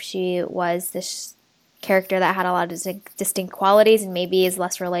concerning than if she was this character that had a lot of distinct qualities and maybe is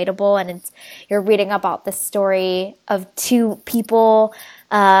less relatable, and you're reading about the story of two people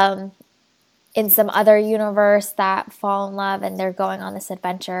in some other universe that fall in love and they're going on this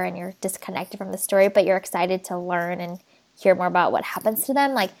adventure, and you're disconnected from the story, but you're excited to learn and hear more about what happens to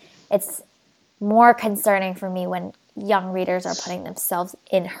them. Like, it's more concerning for me when young readers are putting themselves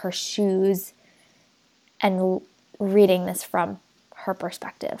in her shoes and reading this from her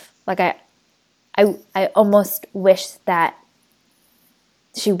perspective. Like, I almost wish that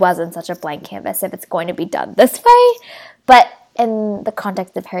she wasn't such a blank canvas if it's going to be done this way. But in the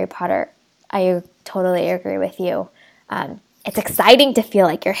context of Harry Potter, I totally agree with you. It's exciting to feel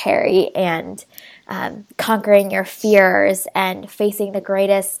like you're Harry and conquering your fears and facing the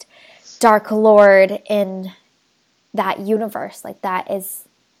greatest Dark Lord in that universe. Like, there's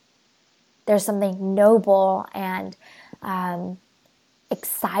something noble and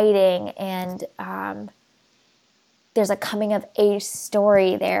exciting, and there's a coming of age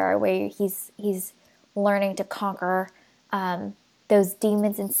story there where he's learning to conquer those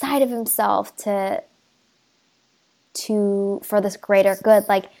demons inside of himself for this greater good.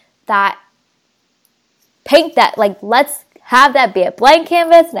 Like, that, paint that, like, let's have that be a blank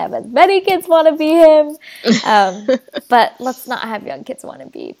canvas and have as many kids want to be him, but let's not have young kids want to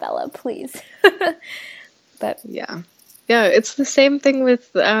be Bella, please. But yeah, it's the same thing with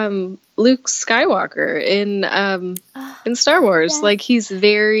Luke Skywalker in Star Wars. Yes. Like, he's so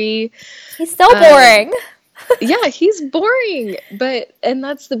boring. Yeah, he's boring, and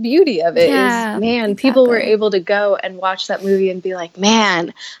that's the beauty of it. Yeah, is, man, exactly. People were able to go and watch that movie and be like,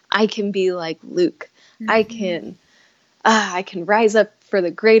 man, I can be like Luke. I can I can rise up for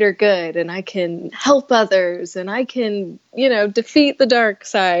the greater good and I can help others and I can, defeat the dark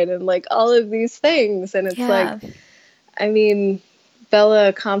side and like all of these things. And it's like, I mean, Bella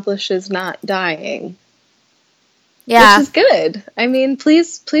accomplishes not dying, which is good. I mean,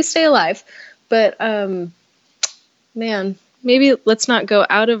 please stay alive. But, man, maybe let's not go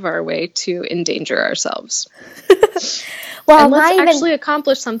out of our way to endanger ourselves. Well, and let's actually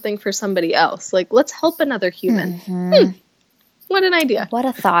accomplish something for somebody else. Like, let's help another human. What an idea. What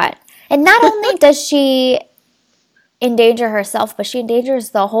a thought. And not only does she endanger herself, but she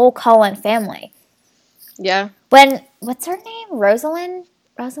endangers the whole Cullen family. Yeah. What's her name? Rosalie?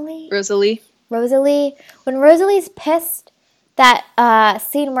 Rosalie. When Rosalie's pissed, that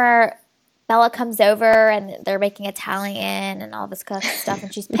scene where Bella comes over and they're making Italian and all this kind of stuff,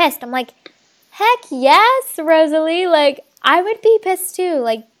 and she's pissed. I'm like, heck yes, Rosalie. Like, I would be pissed too.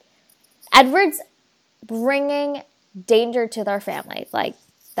 Like, Edward's bringing danger to their family. Like,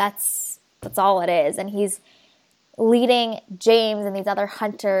 that's all it is. And he's leading James and these other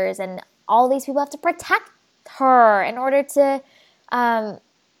hunters, and all these people have to protect her in order to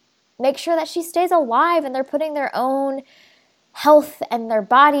make sure that she stays alive, and they're putting their own health and their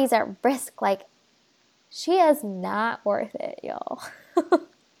bodies at risk. Like, she is not worth it, y'all.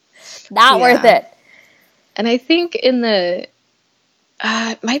 Not worth it. And I think in the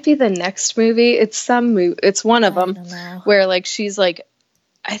it might be the next movie. It's one of them where like she's like,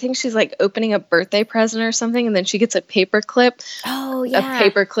 I think she's like opening a birthday present or something, and then she gets a paper clip. Oh yeah, a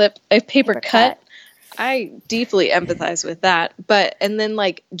paper cut. I deeply empathize with that. And then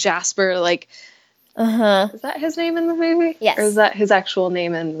like Jasper, like, is that his name in the movie? Yes. Or is that his actual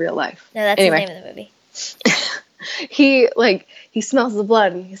name in real life? No, that's his name in the movie. He smells the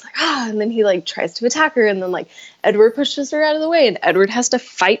blood and he's like, and then he like tries to attack her, and then like Edward pushes her out of the way and Edward has to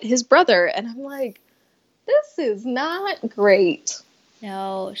fight his brother, and I'm like, this is not great.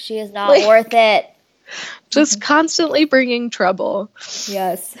 No, she is not worth it. Just constantly bringing trouble.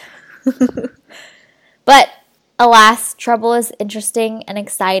 Yes. But alas, trouble is interesting and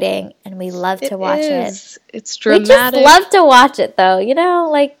exciting, and we love to watch it. It's dramatic. We just love to watch it, though.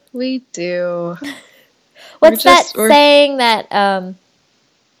 Like, we do. What's that saying that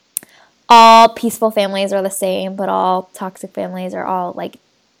all peaceful families are the same, but all toxic families are all like,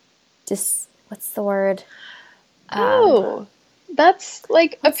 just, what's the word? That's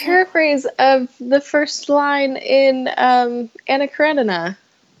like a paraphrase of the first line in Anna Karenina.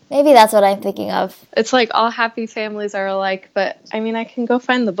 Maybe that's what I'm thinking of. It's like all happy families are alike, but I mean, I can go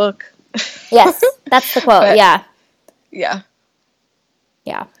find the book. Yes, that's the quote. Yeah.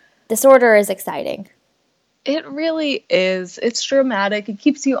 Disorder is exciting. It really is. It's dramatic. It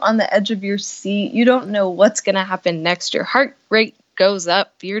keeps you on the edge of your seat. You don't know what's going to happen next. Your heart rate goes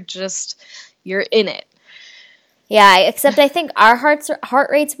up. You're in it. Yeah, except I think our heart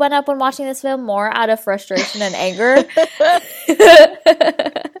rates went up when watching this film more out of frustration and anger.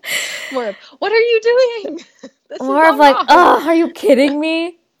 More of, what are you doing? More of like, oh, are you kidding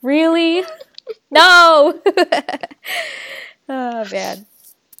me? Really? No! Oh, man.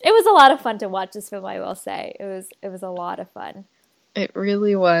 It was a lot of fun to watch this film, I will say. It was a lot of fun. It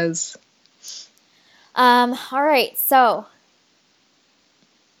really was. All right, so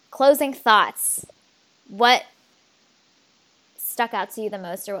closing thoughts. What stuck out to you the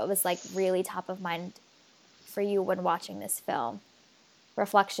most, or what was like really top of mind for you when watching this film?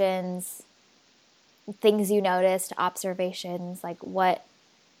 Reflections, things you noticed, observations, like what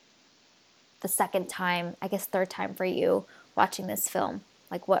the second time, I guess third time for you watching this film,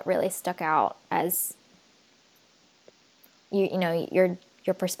 like what really stuck out as your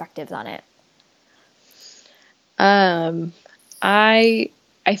perspectives on it? I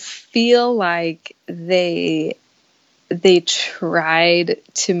feel like they tried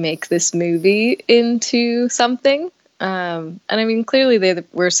to make this movie into something. And I mean, clearly they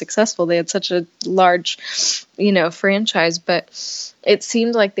were successful. They had such a large, franchise, but it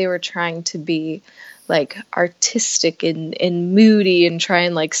seemed like they were trying to be like artistic and moody and try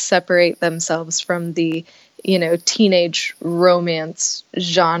and like separate themselves from the, teenage romance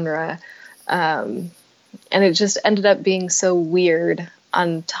genre. And it just ended up being so weird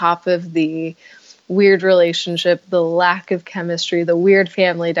on top of the weird relationship, the lack of chemistry, the weird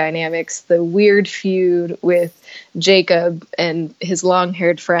family dynamics, the weird feud with Jacob and his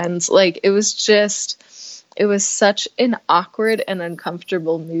long-haired friends. Like, it was such an awkward and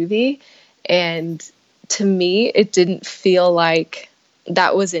uncomfortable movie. And to me, it didn't feel like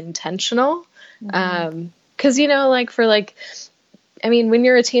that was intentional. Mm-hmm. 'Cause, when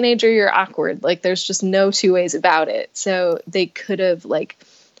you're a teenager, you're awkward. Like, there's just no two ways about it. So they could have, like,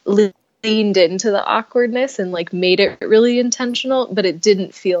 leaned into the awkwardness and like made it really intentional, but it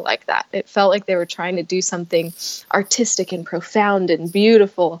didn't feel like that. It felt like they were trying to do something artistic and profound and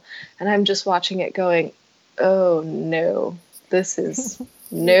beautiful, and I'm just watching it going, oh no, this is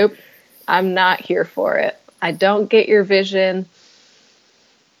nope, I'm not here for it. I don't get your vision.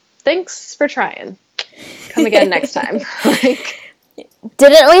 Thanks for trying. Come again next time. Like,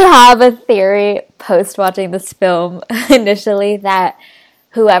 didn't we have a theory post watching this film initially that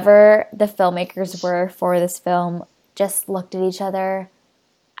whoever the filmmakers were for this film just looked at each other,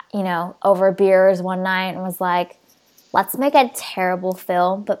 you know, over beers one night and was like, let's make a terrible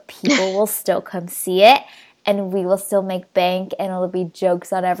film, but people will still come see it and we will still make bank and it'll be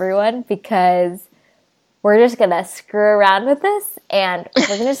jokes on everyone because we're just going to screw around with this and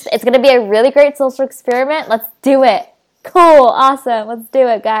it's going to be a really great social experiment. Let's do it. Cool. Awesome. Let's do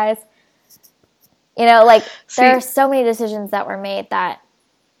it, guys. You know, like there are so many decisions that were made that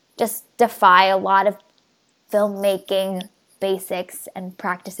just defy a lot of filmmaking basics and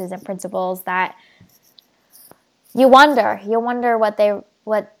practices and principles that you wonder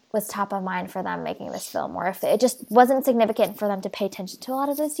what was top of mind for them making this film, or if it just wasn't significant for them to pay attention to a lot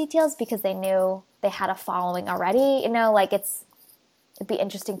of those details because they knew they had a following already. You know, like it'd be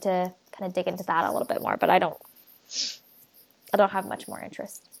interesting to kind of dig into that a little bit more, but I don't have much more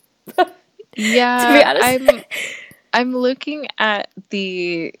interest. Yeah, to be honest. I'm looking at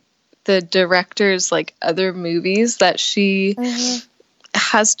the director's like other movies that she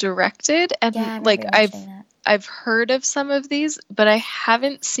has directed, and like I've heard of some of these, but I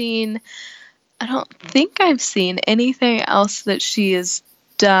don't think I've seen anything else that she has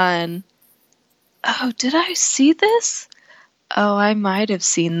done. Oh, did I see this? Oh, I might have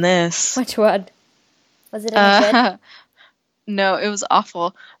seen this. Which one? Was it any good? No, it was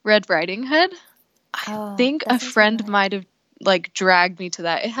awful. Red Riding Hood. I think a friend might have like dragged me to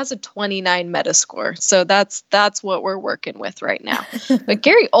that. It has a 29 Metascore, so that's what we're working with right now. But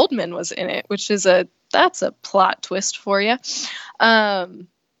Gary Oldman was in it, which is that's a plot twist for you.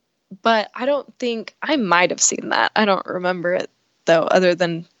 But I don't think I might have seen that. I don't remember it though, other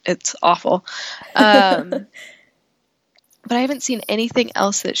than it's awful. But I haven't seen anything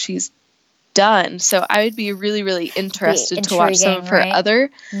else that she's done, so I would be really, really interested to watch some of her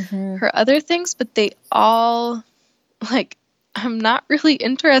other things. But they all, like, I'm not really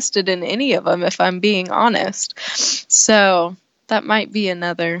interested in any of them, if I'm being honest. So that might be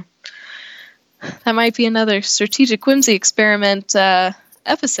another Strategic Whimsy Experiment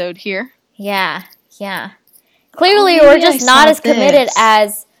episode here. Yeah. Clearly, we're just not as committed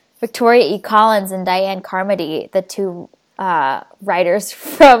as Victoria E. Collins and Diane Carmody, the two writers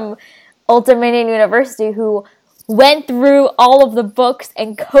from Old Dominion University who went through all of the books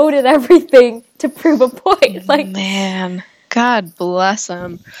and coded everything to prove a point. Like, man, God bless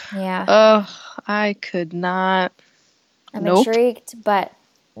them. Yeah. Oh, I could not. I'm intrigued, but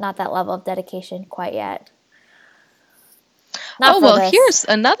not that level of dedication quite yet. Here's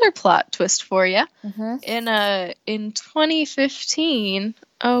another plot twist for you. In 2015.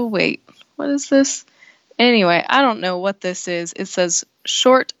 Oh wait, what is this? Anyway, I don't know what this is. It says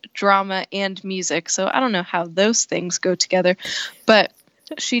short, drama, and music, so I don't know how those things go together. But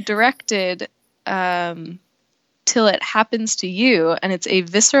she directed Till It Happens to You, and it's a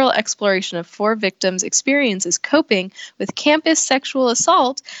visceral exploration of 4 victims' experiences coping with campus sexual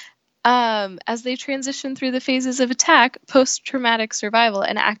assault as they transition through the phases of attack, post-traumatic survival,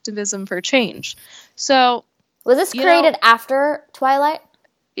 and activism for change. So, was this created after Twilight?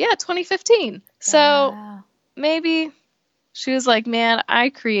 Yeah, 2015. So maybe she was like, man, I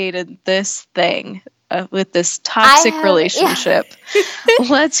created this thing with this toxic relationship. Yeah.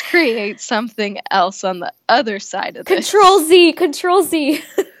 Let's create something else on the other side of this. Control Z.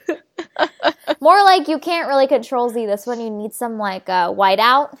 More like you can't really Control Z this one. You need some like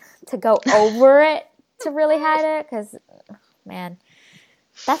whiteout to go over it to really hide it. Because, man,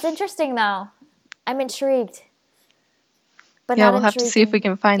 that's interesting though. I'm intrigued. But yeah, we'll have to see if we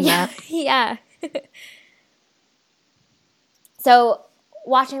can find that. Yeah. So,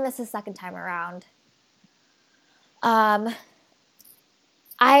 watching this a second time around, I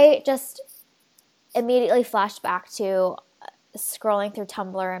just immediately flashed back to scrolling through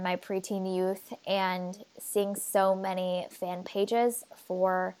Tumblr in my preteen youth and seeing so many fan pages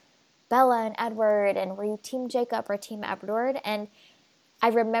for Bella and Edward and were you Team Jacob or Team Edward? And I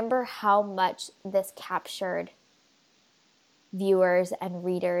remember how much this captured viewers and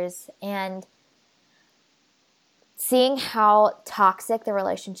readers, and seeing how toxic the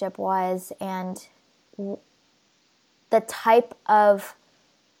relationship was and the type of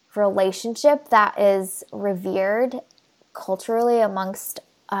relationship that is revered culturally amongst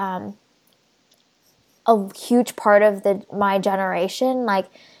a huge part of my generation. Like,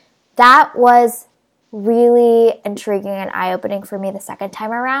 that was really intriguing and eye-opening for me the second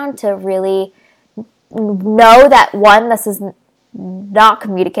time around, to really know that, one, this is not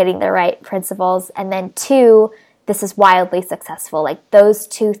communicating the right principles, and then two, this is wildly successful. Like, those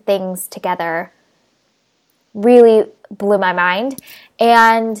two things together really blew my mind.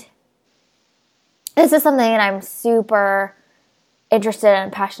 And this is something that I'm super interested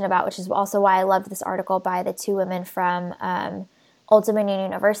and passionate about, which is also why I loved this article by the two women from Old Dominion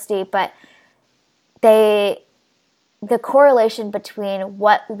University. But the correlation between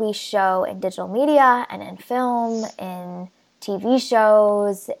what we show in digital media and in film, in TV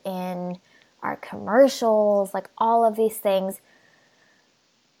shows, in our commercials, like all of these things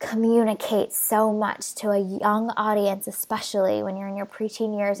communicate so much to a young audience, especially when you're in your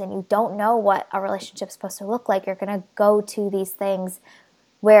preteen years and you don't know what a relationship is supposed to look like. You're going to go to these things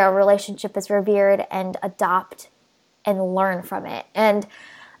where a relationship is revered and adopt and learn from it. And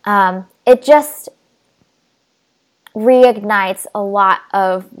it just reignites a lot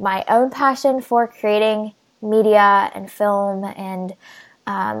of my own passion for creating media and film and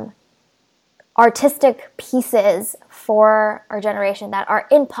artistic pieces for our generation that are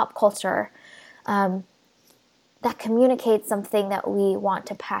in pop culture, that communicate something that we want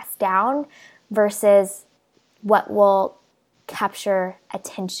to pass down versus what will capture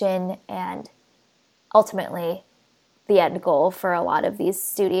attention, and ultimately the end goal for a lot of these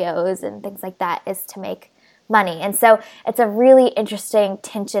studios and things like that is to make money. And so it's a really interesting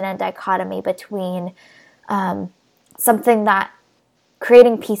tension and dichotomy between something that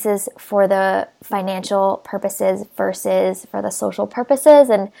creating pieces for the financial purposes versus for the social purposes.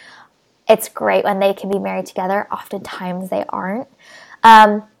 And it's great when they can be married together. Oftentimes they aren't.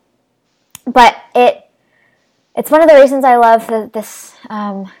 But it's one of the reasons I love this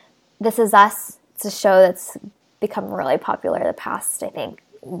This Is Us. It's a show that's become really popular the past, I think,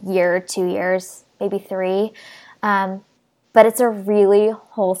 year, 2 years, maybe 3. But it's a really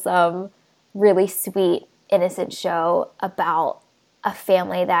wholesome, really sweet, innocent show about a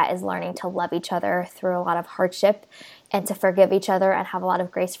family that is learning to love each other through a lot of hardship and to forgive each other and have a lot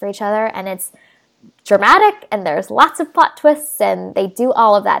of grace for each other. And it's dramatic and there's lots of plot twists and they do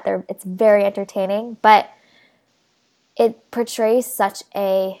all of that. It's very entertaining, but it portrays such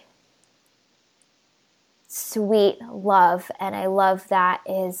a sweet love, and a love that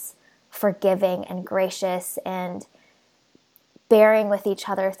is forgiving and gracious and bearing with each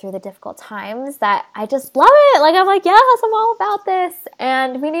other through the difficult times, that I just love it. Like, I'm like, yes, I'm all about this,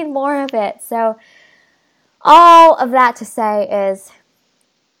 and we need more of it. So all of that to say is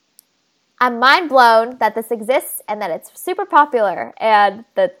I'm mind blown that this exists and that it's super popular, and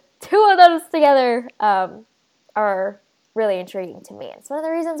the two of those together are really intriguing to me. It's one of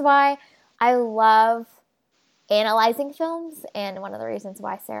the reasons why I love analyzing films, and one of the reasons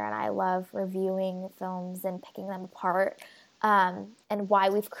why Sarah and I love reviewing films and picking them apart, and why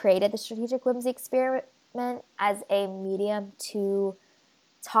we've created the Strategic Whimsy Experiment as a medium to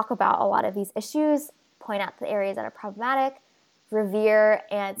talk about a lot of these issues, point out the areas that are problematic, revere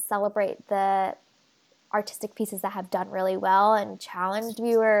and celebrate the artistic pieces that have done really well and challenged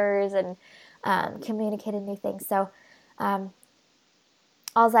viewers and communicated new things. So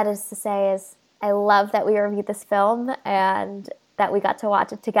all that is to say is I love that we reviewed this film and that we got to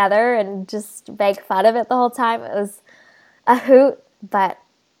watch it together and just make fun of it the whole time. It was a hoot, but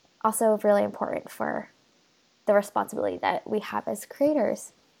also really important for the responsibility that we have as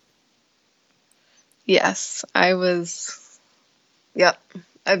creators. Yes, yep.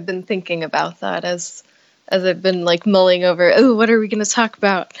 I've been thinking about that as I've been like mulling over, oh, what are we going to talk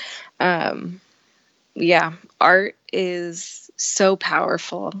about? Yeah, art is so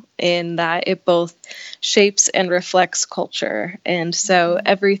powerful in that it both shapes and reflects culture. And so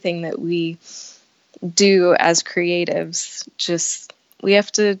everything that we do as creatives, we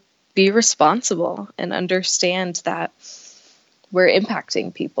have to be responsible and understand that we're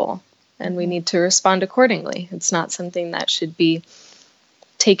impacting people and we need to respond accordingly. It's not something that should be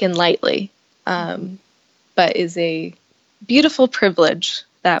taken lightly, but is a beautiful privilege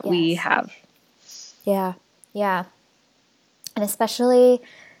that we have. Yeah, yeah. And especially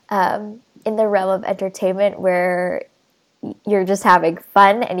in the realm of entertainment where you're just having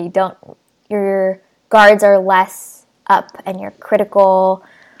fun and your guards are less up and your critical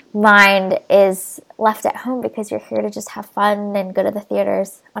mind is left at home because you're here to just have fun and go to the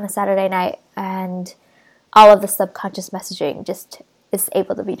theaters on a Saturday night, and all of the subconscious messaging just is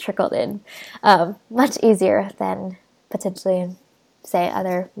able to be trickled in much easier than potentially in, say,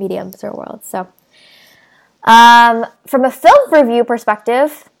 other mediums or worlds. So from a film review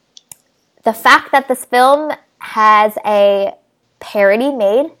perspective, the fact that this film has a parody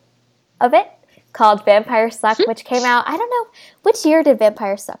made of it called Vampire Suck, which came out, I don't know, which year did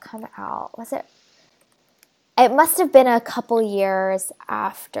Vampire Suck come out? Was it? It must have been a couple years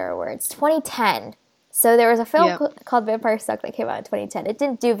afterwards, 2010. So there was a film called Vampire Suck that came out in 2010. It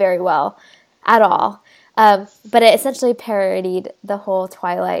didn't do very well at all, but it essentially parodied the whole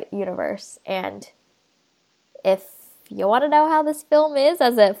Twilight universe. And if you want to know how this film is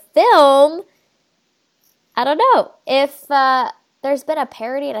as a film, I don't know. If there's been a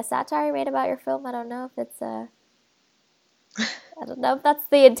parody and a satire made about your film, I don't know if it's I don't know if that's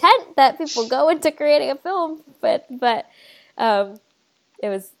the intent that people go into creating a film, but it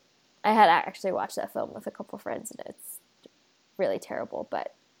was. I had actually watched that film with a couple friends, and it's really terrible,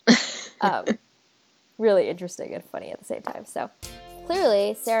 but really interesting and funny at the same time. So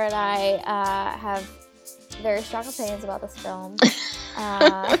clearly, Sarah and I have very strong opinions about this film.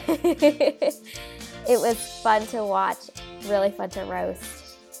 It was fun to watch, really fun to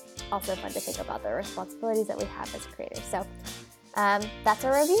roast, also fun to think about the responsibilities that we have as creators. So that's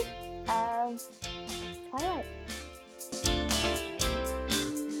our review of Twilight.